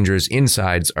Gypsy Danger's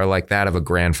insides are like that of a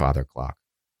grandfather clock.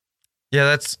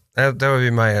 Yeah, that would be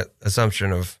my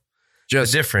assumption of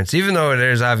just the difference, even though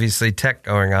there's obviously tech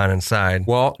going on inside.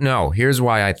 Well, no, here's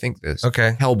why I think this.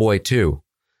 Okay. Hellboy 2.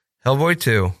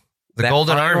 The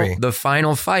Golden Army. The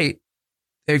final fight,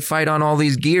 they fight on all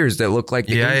these gears that look like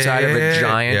the inside of a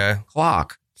giant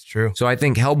clock. It's true. So I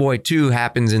think Hellboy 2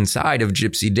 happens inside of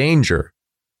Gypsy Danger.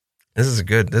 This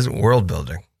is world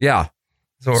building. Yeah.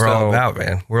 That's what we're all about,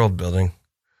 man. World building.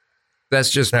 That's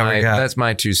just that's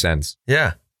my 2 cents.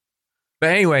 Yeah.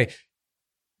 But anyway,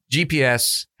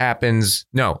 GPS happens.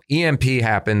 No, EMP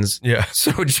happens. Yeah.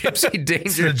 So Gypsy Danger.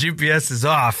 So the GPS is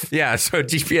off. Yeah. So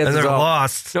GPS and is they're off.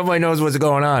 lost. Nobody knows what's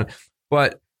going on.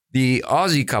 But the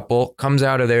Aussie couple comes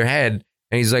out of their head,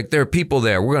 and he's like, there are people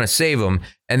there. We're going to save them.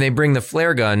 And they bring the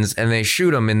flare guns and they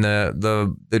shoot them in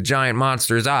the giant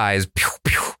monster's eyes. Pew,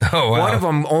 pew. Oh, wow. One of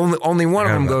them, only one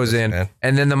of them goes in, man.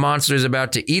 And then the monster's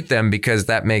about to eat them, because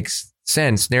that makes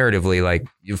sense narratively. Like,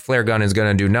 your flare gun is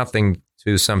going to do nothing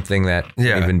to something that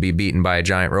can even be beaten by a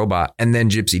giant robot. And then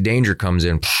Gypsy Danger comes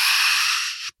in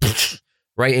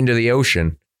right into the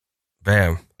ocean.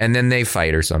 Bam. And then they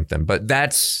fight or something. But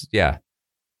that's,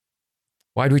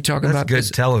 why'd we talk about good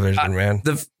this? Television, man.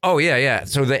 So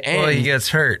the end. Well, he gets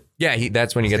hurt. Yeah,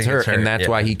 that's when he gets hurt. And that's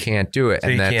why he can't do it. So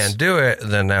he can't do it.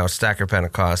 Then now Stacker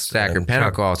Pentecost is going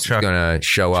to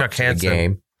show up to the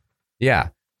game. Yeah.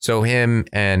 So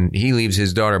he leaves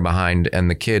his daughter behind, and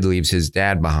the kid leaves his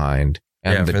dad behind,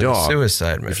 and the dog.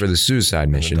 For the suicide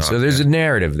mission. So there's a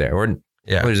narrative there.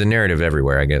 There's a narrative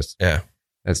everywhere, I guess. Yeah.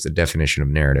 That's the definition of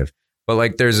narrative. But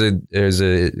like there's a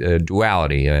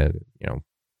duality,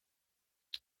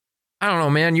 I don't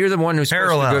know, man. You're the one who's supposed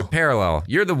to go parallel.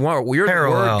 You're the one. You're the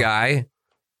word guy.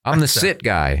 I'm the sit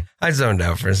guy. I zoned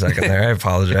out for a second there. I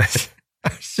apologize.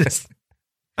 I was just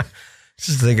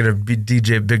thinking of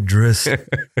DJ Big Driss.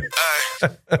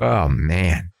 Oh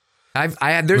man,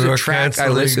 there's a track I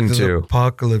listened to.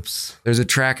 Apocalypse. There's a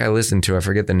track I listened to. I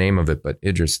forget the name of it, but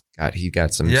Idris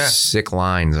got some sick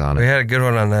lines on it. We had a good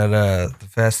one on that. The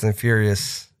Fast and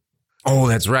Furious. Oh,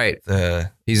 that's right.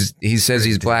 He says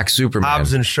he's Black Superman.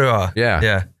 Hobbs and Shaw.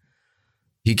 Yeah.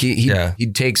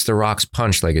 He takes the Rock's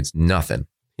punch like it's nothing.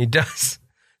 He does.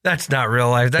 That's not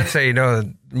real life. That's how you know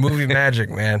movie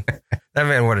magic, man. That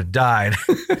man would have died.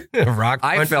 The Rock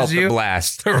punches I felt you. The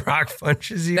blast. The Rock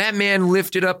punches you. That man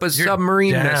lifted up a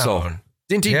submarine missile.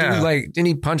 Didn't he Didn't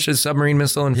he punch a submarine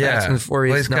missile in Fast and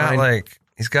Furious 9?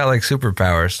 He's got like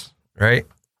superpowers. right?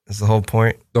 That's the whole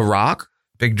point. The Rock?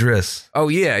 Big Driss. Oh,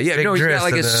 yeah. Big No, he's Driss got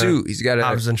like a and, suit. He's got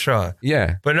Hobbs and Shaw.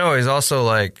 Yeah. But no, he's also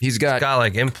like, He's got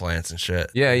like implants and shit.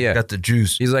 Yeah, yeah. He's got the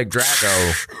juice. He's like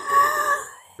Drago,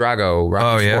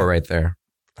 Rocky IV right there.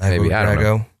 Maybe, I don't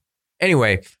know.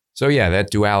 Anyway, so yeah, that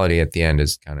duality at the end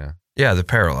is kind of... Yeah, the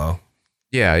parallel.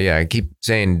 Yeah, I keep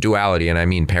saying duality and I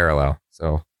mean parallel.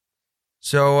 So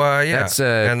yeah. That's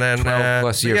a and then 12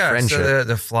 plus year friendship. So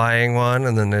the flying one,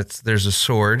 and then there's a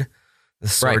sword. The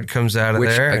sword comes out of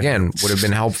there. Which, again, would have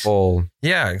been helpful.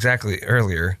 Yeah, exactly.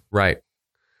 Earlier. Right.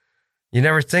 You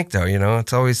never think, though,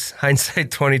 it's always hindsight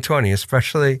 2020,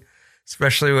 especially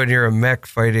when you're a mech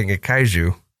fighting a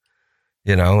kaiju,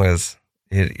 as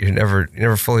you're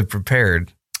never fully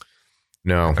prepared.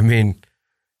 No. I mean,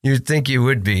 you'd think you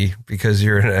would be because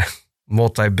you're in a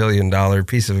multi-billion-dollar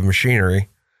piece of machinery.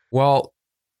 Well,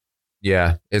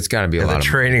 yeah, it's got to be a lot of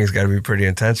training has got to be pretty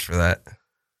intense for that.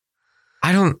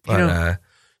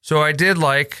 So I did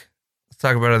let's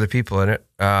talk about other people in it.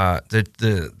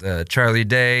 The Charlie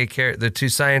Day, the two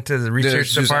scientists, the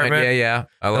research department. Yeah.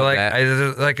 I love that. I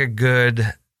like a good,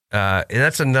 and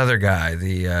that's another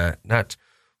guy.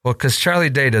 Because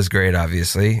Charlie Day does great,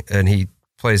 obviously. And he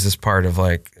plays this part of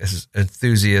like this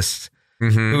enthusiast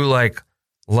who like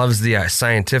loves the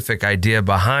scientific idea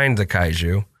behind the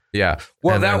kaiju. Yeah.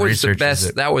 Well, that was the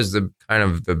best. That was the kind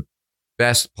of the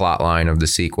best plot line of the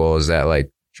sequel is that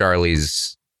like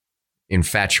Charlie's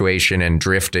infatuation and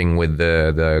drifting with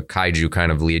the kaiju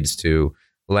kind of leads to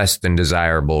less than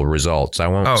desirable results. I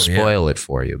won't spoil it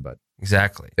for you, but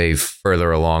exactly they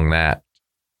further along that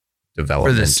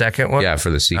development. For the second one? Yeah, for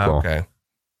the sequel. Okay.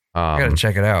 I got to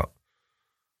check it out.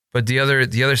 But the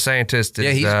other scientist is...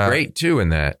 Yeah, he's great too in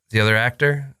that. The other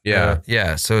actor?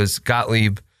 Yeah. So it's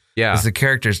Gottlieb is the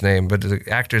character's name, but the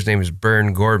actor's name is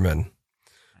Bern Gorman.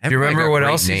 Do you remember what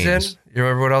else he's in? You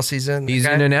remember what else he's in? He's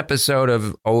in an episode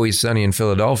of Always Sunny in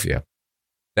Philadelphia.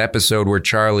 The episode where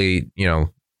Charlie,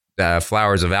 the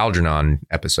Flowers of Algernon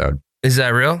episode. Is that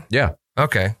real? Yeah.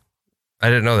 Okay. I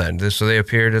didn't know that. So they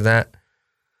appeared in that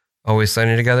Always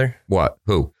Sunny together? What?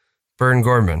 Who? Bern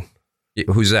Gorman.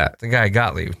 Who's that? The guy,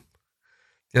 Gottlieb.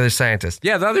 The other scientist.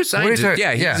 Yeah, the other scientist.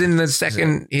 Yeah, he's in the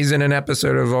second. He's in an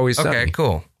episode of Always Sunny. Okay,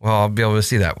 cool. Well, I'll be able to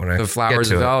see that when I The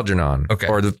Flowers of Algernon. Okay.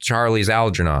 Or the Charlie's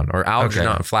Algernon. Or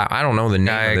Algernon Flower. I don't know the name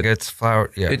guy of it. Gets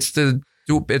flower. Yeah. It's the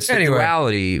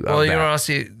duality of Well, you that. want to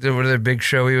see the big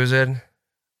show he was in?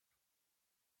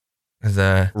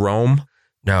 Rome?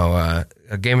 No,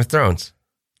 Game of Thrones.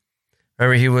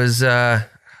 Remember he was, God,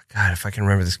 if I can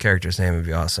remember this character's name, it'd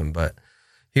be awesome. But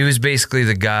he was basically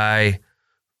the guy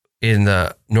in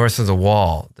the north of the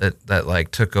wall that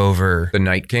like took over. The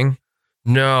Night King?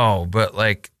 No, but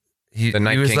like he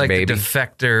was King like baby. the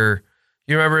defector.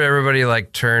 You remember everybody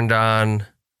like turned on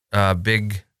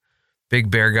big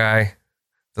bear guy,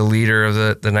 the leader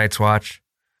of the Night's Watch,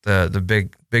 the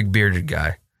big bearded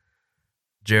guy,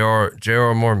 J.R.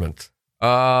 Mormont.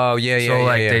 Oh, yeah. So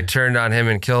they turned on him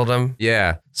and killed him.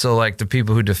 Yeah. So like the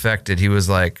people who defected, he was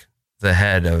like the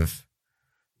head of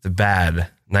the bad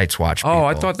Night's Watch people. Oh,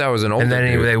 I thought that was an older And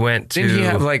then dude. they went to... Didn't he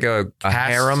have like a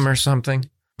harem or something?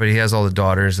 But he has all the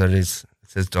daughters it's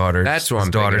his daughters. That's what his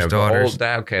I'm daughter's thinking of. daughters.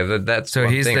 That's so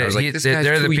one he's thing. I was like,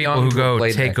 they're the people who go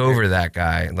take over that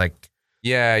guy. Like,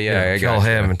 I kill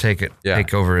him and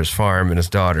take over his farm and his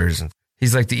daughters. And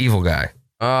he's like the evil guy.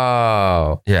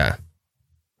 Oh. Yeah.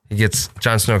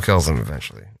 Jon Snow kills him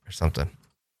eventually or something.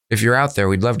 If you're out there,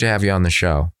 we'd love to have you on the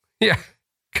show. Yeah.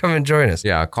 Come and join us.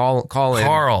 Yeah. Call in.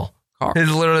 Carl.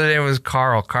 His literal name was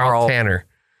Carl Tanner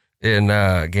in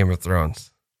Game of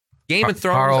Thrones. Game of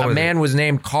Thrones, a man was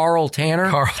named Carl Tanner?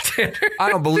 Carl Tanner. I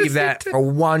don't believe that for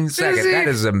 1 second. That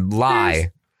is a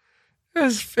lie.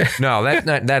 No,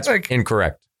 that's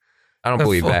incorrect. I don't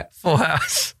believe that. Full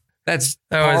House. That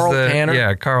Carl Tanner?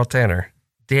 Yeah, Carl Tanner.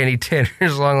 Danny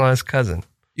Tanner's long lost cousin.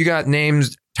 You got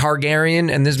names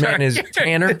Targaryen, and this man is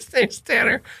Tanner? His name's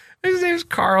Tanner. His name's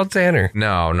Carl Tanner.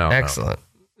 No. Excellent.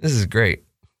 This is great.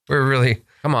 We're really...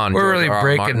 Come on, we're really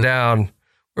breaking down...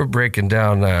 We're breaking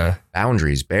down...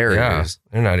 boundaries, barriers. Yeah,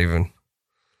 they're not even...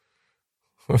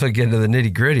 We're like getting to the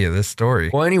nitty gritty of this story.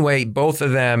 Well, anyway, both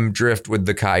of them drift with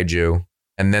the kaiju,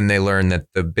 and then they learn that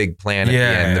the big plan at the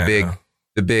end,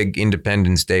 the big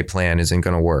Independence Day plan isn't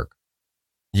going to work.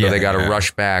 So they got to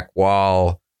rush back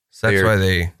while that's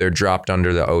why they're dropped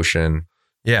under the ocean.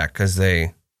 Yeah, because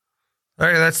they... All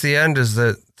right, that's the end, is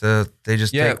that they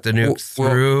just take the nuke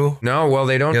through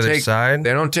they don't the other take side?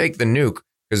 They don't take the nuke,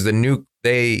 because the nuke,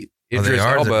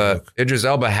 Idris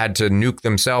Elba had to nuke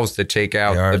themselves to take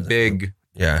out the big...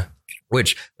 Yeah.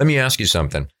 Which, let me ask you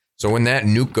something. So when that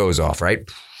nuke goes off, right?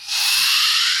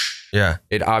 Yeah.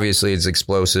 It obviously is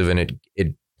explosive and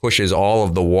it pushes all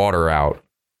of the water out,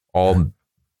 all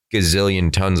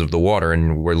gazillion tons of the water,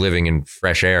 and we're living in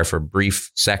fresh air for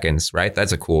brief seconds, right?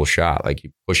 That's a cool shot. Like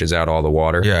he pushes out all the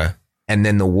water. Yeah. And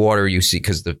then the water you see,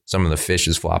 because some of the fish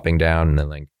is flopping down, and then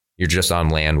like you're just on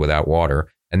land without water.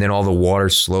 And then all the water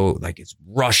slow, like it's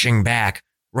rushing back.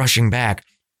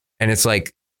 And it's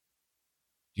like,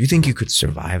 do you think you could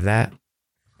survive that?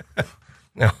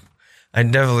 No, I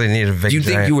definitely need a big Do you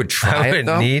think you would try it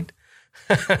though? Need.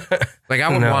 Like I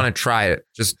would want to try it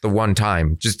just the one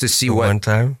time, just to see The what. one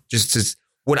time?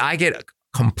 Would I get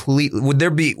completely?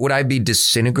 Would I be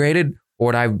disintegrated,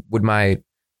 or would my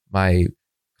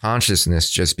consciousness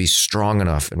just be strong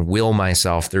enough and will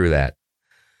myself through that?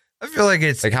 I feel like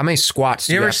it's Like how many squats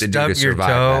do you ever have to do stub to your survive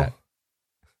toe? that?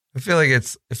 I feel like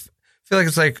it's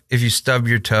like if you stub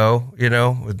your toe,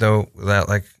 without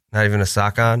like not even a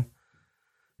sock on.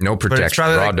 No But protection, it's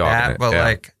probably raw like dog. that, but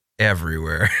like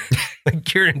everywhere,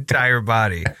 like your entire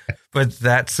body. But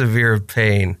that severe of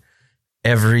pain,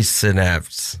 every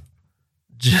synapse,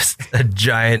 just a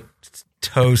giant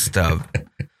toe stub.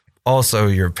 Also,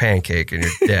 you're a pancake and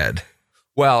you're dead.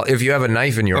 Well, if you have a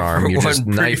knife in your arm, you just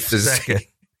knife the second.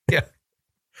 Yeah.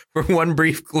 For one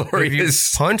brief If you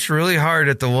glorious. punch really hard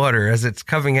at the water as it's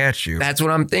coming at you. That's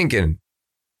what I'm thinking.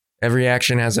 Every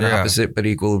action has an opposite but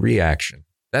equal reaction.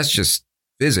 That's just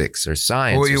physics or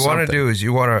science. What you want to do is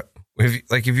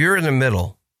if you're in the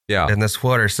middle, and this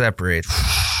water separates,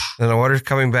 and the water's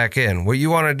coming back in. What you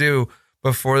want to do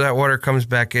before that water comes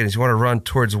back in is you want to run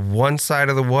towards one side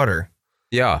of the water.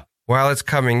 Yeah. While it's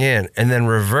coming in, and then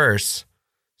reverse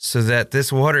so that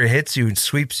this water hits you and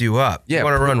sweeps you up. Yeah, you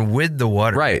want to run with the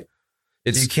water. Right.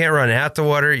 You can't run at the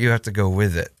water. You have to go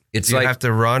with it. It's you like have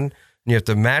to run and you have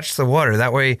to match the water.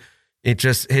 That way it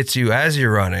just hits you as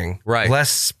you're running. Right.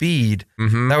 Less speed.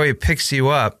 Mhm. That way it picks you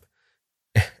up.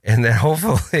 And then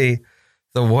hopefully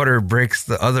the water breaks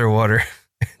the other water.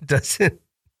 It doesn't.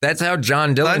 That's how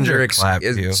John Dillinger Thunderclap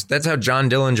you. That's how John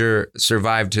Dillinger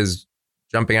survived his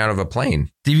jumping out of a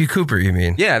plane. D.B. Cooper, you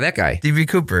mean? Yeah, that guy. D.B.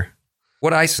 Cooper.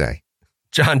 What'd I say?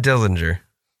 John Dillinger.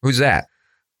 Who's that?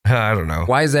 I don't know.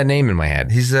 Why is that name in my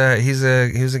head? He was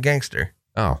a gangster.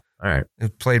 Oh, all right.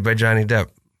 Played by Johnny Depp.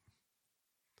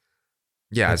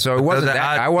 Yeah, so it wasn't that.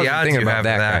 I wasn't odds thinking you about have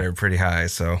that guy. are pretty high.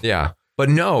 So Yeah, but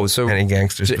no. So any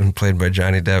gangster's been played by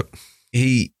Johnny Depp.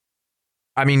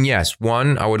 yes.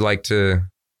 One, I'd like to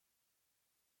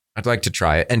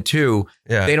try it, and two,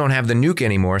 they don't have the nuke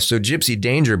anymore. So Gypsy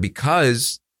Danger,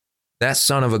 because that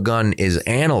son of a gun is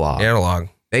analog.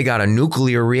 They got a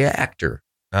nuclear reactor.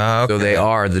 Okay. So they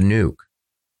are the nuke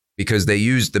because they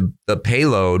used the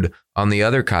payload on the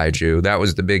other kaiju. That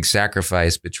was the big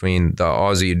sacrifice between the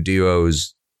Aussie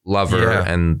duo's lover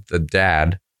and the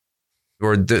dad,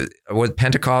 or what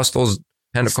Pentecostals.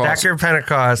 Stacker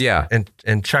Pentecost. Yeah.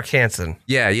 And Chuck Hansen.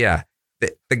 Yeah.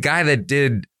 The guy that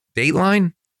did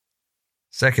Dateline.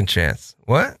 Second Chance.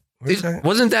 What?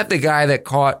 Wasn't that the guy that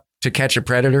caught To Catch a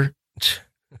Predator? I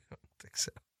don't think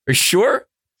so. Are you sure?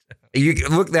 You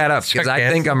can look that up because I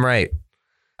think I'm right.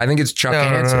 I think it's Chuck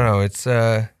Hansen. No. It's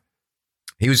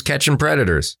he was catching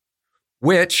predators.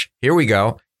 Which here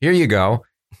you go.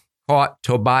 Caught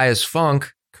Tobias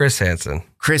Funk. Chris Hansen.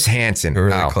 We're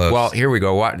really close. Well, here we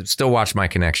go. Still watch my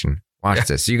connection. Watch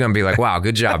this. You're gonna be like, wow,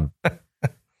 good job.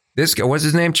 This guy, what's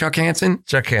his name? Chuck Hansen.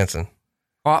 Chuck Hansen.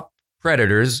 Caught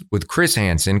predators with Chris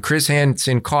Hansen. Chris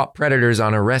Hansen caught predators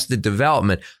on Arrested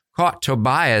Development. Caught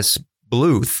Tobias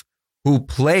Bluth, who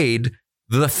played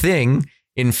the Thing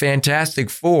in Fantastic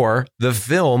Four, the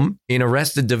film in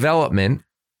Arrested Development,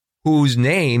 whose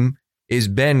name is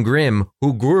Ben Grimm,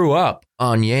 who grew up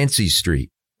on Yancey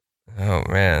Street. Oh,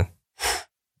 man.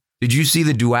 Did you see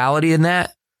the duality in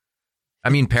that? I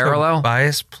mean, parallel?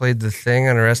 Tobias played the Thing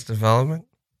on Arrested Development?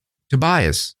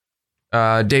 Tobias.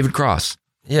 David Cross.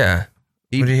 Yeah.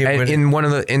 In one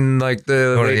of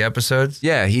the episodes?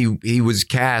 Yeah, he was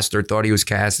cast or thought he was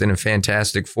cast in a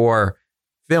Fantastic Four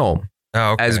film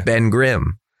as Ben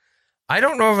Grimm. I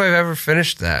don't know if I've ever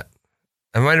finished that.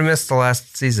 I might have missed the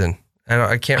last season.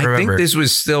 I can't remember. I think this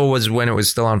was when it was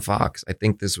still on Fox. I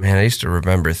think this was. Man, I used to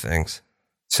remember things.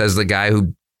 Says the guy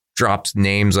who drops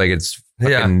names like it's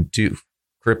fucking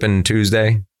Crippin'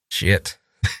 Tuesday. Shit.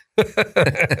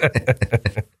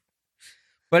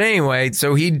 But anyway,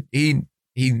 so he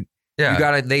you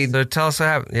gotta So tell us what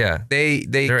happened. Yeah.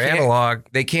 They're analog.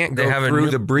 They can't go through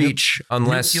the breach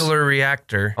unless nuclear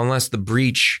reactor. Unless the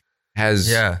breach has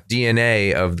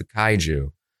DNA of the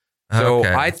kaiju. So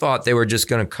I thought they were just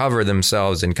going to cover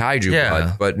themselves in kaiju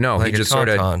blood, but no, like he just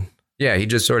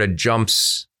sort of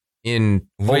jumps in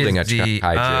holding a kaiju.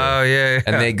 Oh yeah.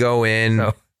 And they go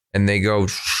in and they go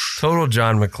Total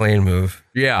John McClane move.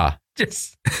 Yeah.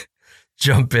 Just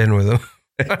jump in with him.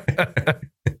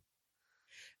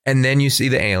 And then you see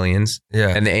the aliens. Yeah.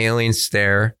 And the aliens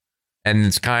stare. And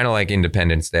it's kind of like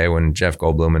Independence Day when Jeff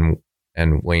Goldblum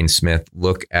and Wayne Smith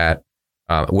look at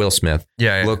Will Smith.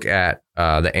 Yeah. Look at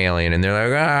the alien and they're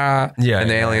like, ah. Yeah. And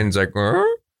the alien's like, "Arr?"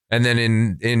 And then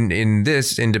in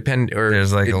this Independent or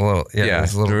there's like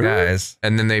there's little guys.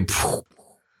 And then they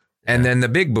and then the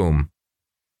big boom.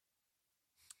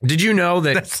 Did you know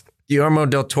that Guillermo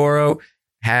del Toro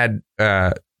had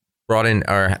brought in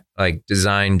or like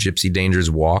designed Gypsy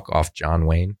Danger's walk off John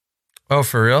Wayne? Oh,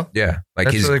 for real? Yeah. Like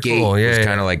That's his really gait cool. was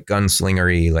kind of like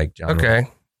gunslingery like John Wayne. Okay.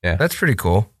 Yeah. That's pretty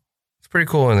cool. It's pretty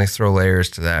cool when they throw layers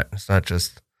to that. It's not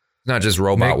just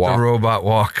robot make walk. the robot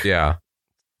walk. Yeah.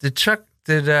 Did Charlie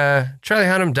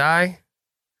Hunnam die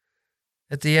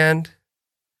at the end?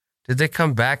 Did they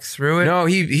come back through it? No,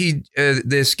 he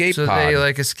the escape so pod. they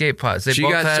like escape pods. She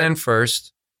got sent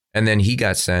first, and then he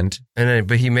got sent.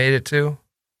 But he made it too.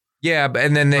 Yeah,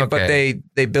 and then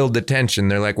they build the tension.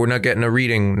 They're like, we're not getting a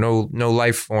reading, no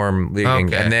life form reading,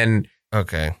 Okay. and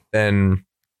then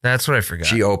that's what I forgot.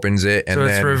 she opens it, and so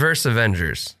it's then Reverse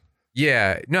Avengers.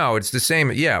 yeah, no, it's the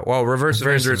same. Yeah, well, Reverse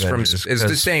Avengers is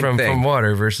the same thing from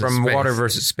water versus space. water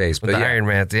versus space, With but the yeah, Iron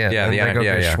Man at the end. Yeah, and the they Iron- go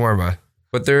yeah, get yeah. shawarma.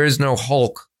 but there is no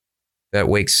Hulk that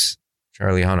wakes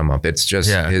Charlie Hunnam up. It's just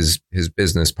his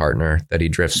business partner that he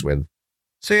drifts with.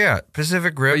 So yeah,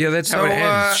 Pacific Rim. Oh, yeah, that's how it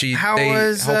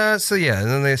ends. And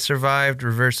then they survived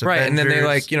Reverse Avengers. Right, and then they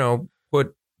like,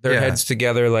 put their heads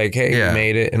together like, hey, we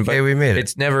made it. And we made it.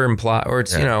 It's never implied, or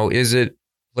it's, is it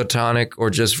platonic or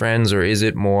just friends, or is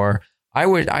it more?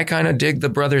 I kind of dig the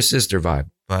brother-sister vibe.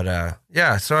 But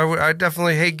so I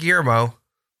definitely, hey, Guillermo,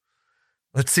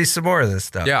 let's see some more of this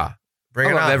stuff. Yeah. Bring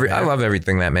it on. I love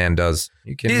everything that man does.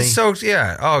 You kidding me? He's so,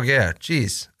 yeah. Oh, yeah.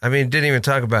 Jeez. I mean, didn't even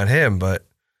talk about him, but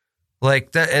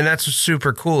like that, and that's what's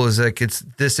super cool is like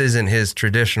this isn't his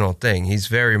traditional thing. He's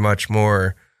very much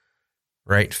more,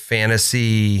 right,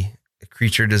 fantasy,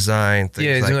 creature design,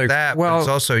 things like that. Well, but it's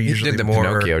also usually he did the more.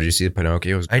 Pinocchio. Did you see the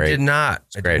Pinocchio? It was great. I did not.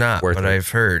 I did not, Worth but it. I've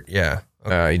heard. Yeah.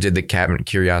 He did the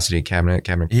Curiosity Cabinet.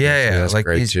 Yeah. That's like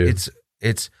great too.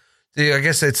 I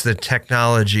guess it's the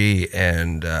technology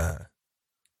and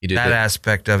that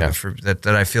aspect of it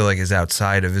that I feel like is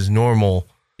outside of his normal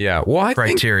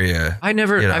criteria. I've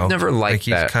never liked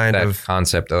he's that kind that of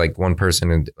concept that like one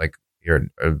person and like you're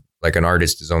like an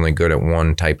artist is only good at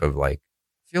one type of like.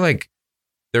 I feel like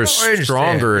they're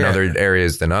stronger in other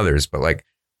areas than others, but like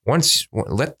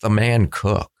let the man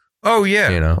cook. Oh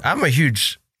yeah,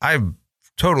 I'm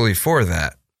totally for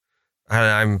that.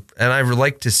 And I would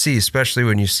like to see, especially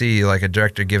when you see like a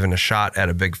director given a shot at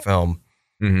a big film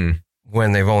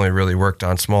when they've only really worked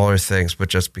on smaller things, but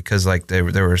just because like they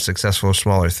were successful with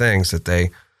smaller things that they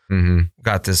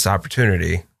got this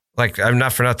opportunity. Like I'm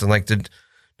not for nothing, like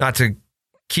not to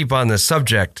keep on this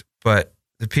subject, but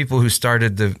the people who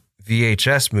started the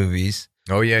VHS movies,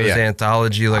 those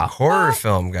anthology like horror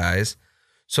film guys.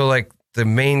 So like the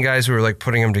main guys who were like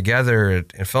putting them together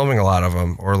and filming a lot of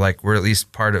them, or like were at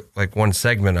least part of like one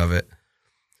segment of it.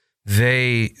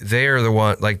 They are the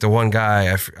one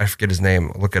guy, I forget his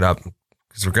name. Look it up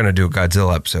because we're going to do a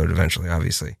Godzilla episode eventually,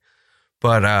 obviously.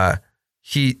 But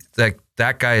he like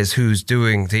that guy is he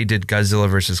did Godzilla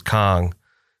versus Kong,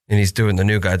 and he's doing the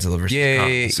new Godzilla versus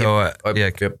Kong. So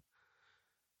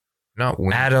not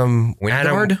Adam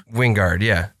Wingard? Wingard,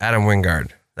 yeah, Adam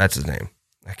Wingard. That's his name.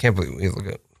 I can't believe we look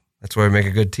at. That's why we make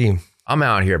a good team. I'm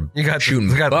out here. You got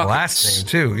the last name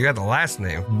too. You got the last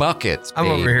name. Buckets. I'm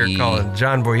over here calling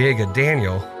John Boyega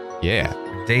Daniel. Yeah.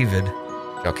 David.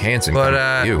 Chuck Hansen. But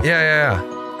yeah.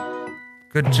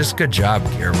 Good job,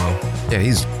 Guillermo. Yeah,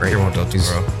 he's great. Guillermo del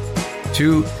Toro.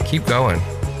 Keep going.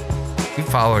 Keep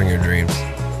following your dreams.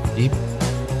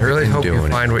 I really hope you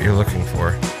find what you're looking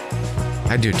for.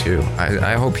 I do too.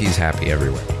 I hope he's happy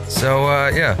everywhere. So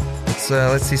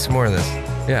let's see some more of this.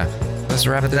 Yeah. Let's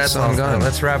wrap this song going.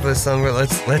 Let's wrap this song.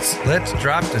 Let's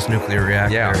drop this nuclear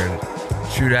reactor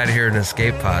and shoot out of here in an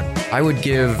escape pod. I would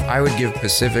give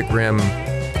Pacific Rim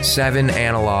 7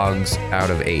 analogs out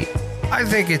of 8. I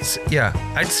think I'd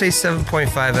say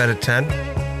 7.5 out of 10,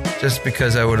 just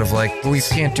because I would have liked. We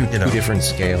can't do two different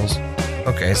scales.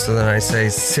 Okay, so then I say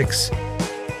 6.25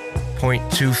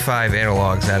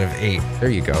 analogs out of 8. There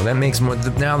you go. That makes more.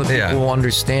 Now the people will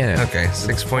understand it. Okay,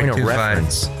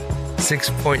 6.25.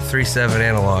 6.37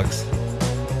 analogs.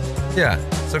 Yeah,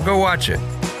 so go watch it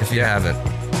if you haven't.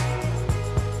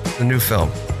 The new film.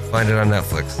 Find it on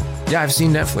Netflix. Yeah, I've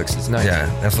seen Netflix. It's nice. Yeah,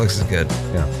 Netflix is good.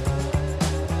 Yeah.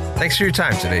 Thanks for your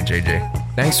time today,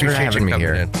 JJ. Thanks for having me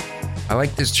here. I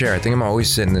like this chair. I think I'm gonna always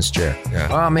sit in this chair. Yeah.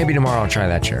 Well, maybe tomorrow I'll try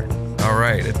that chair. All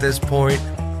right. At this point,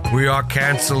 we are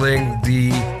canceling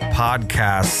the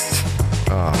podcast.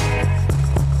 Oh.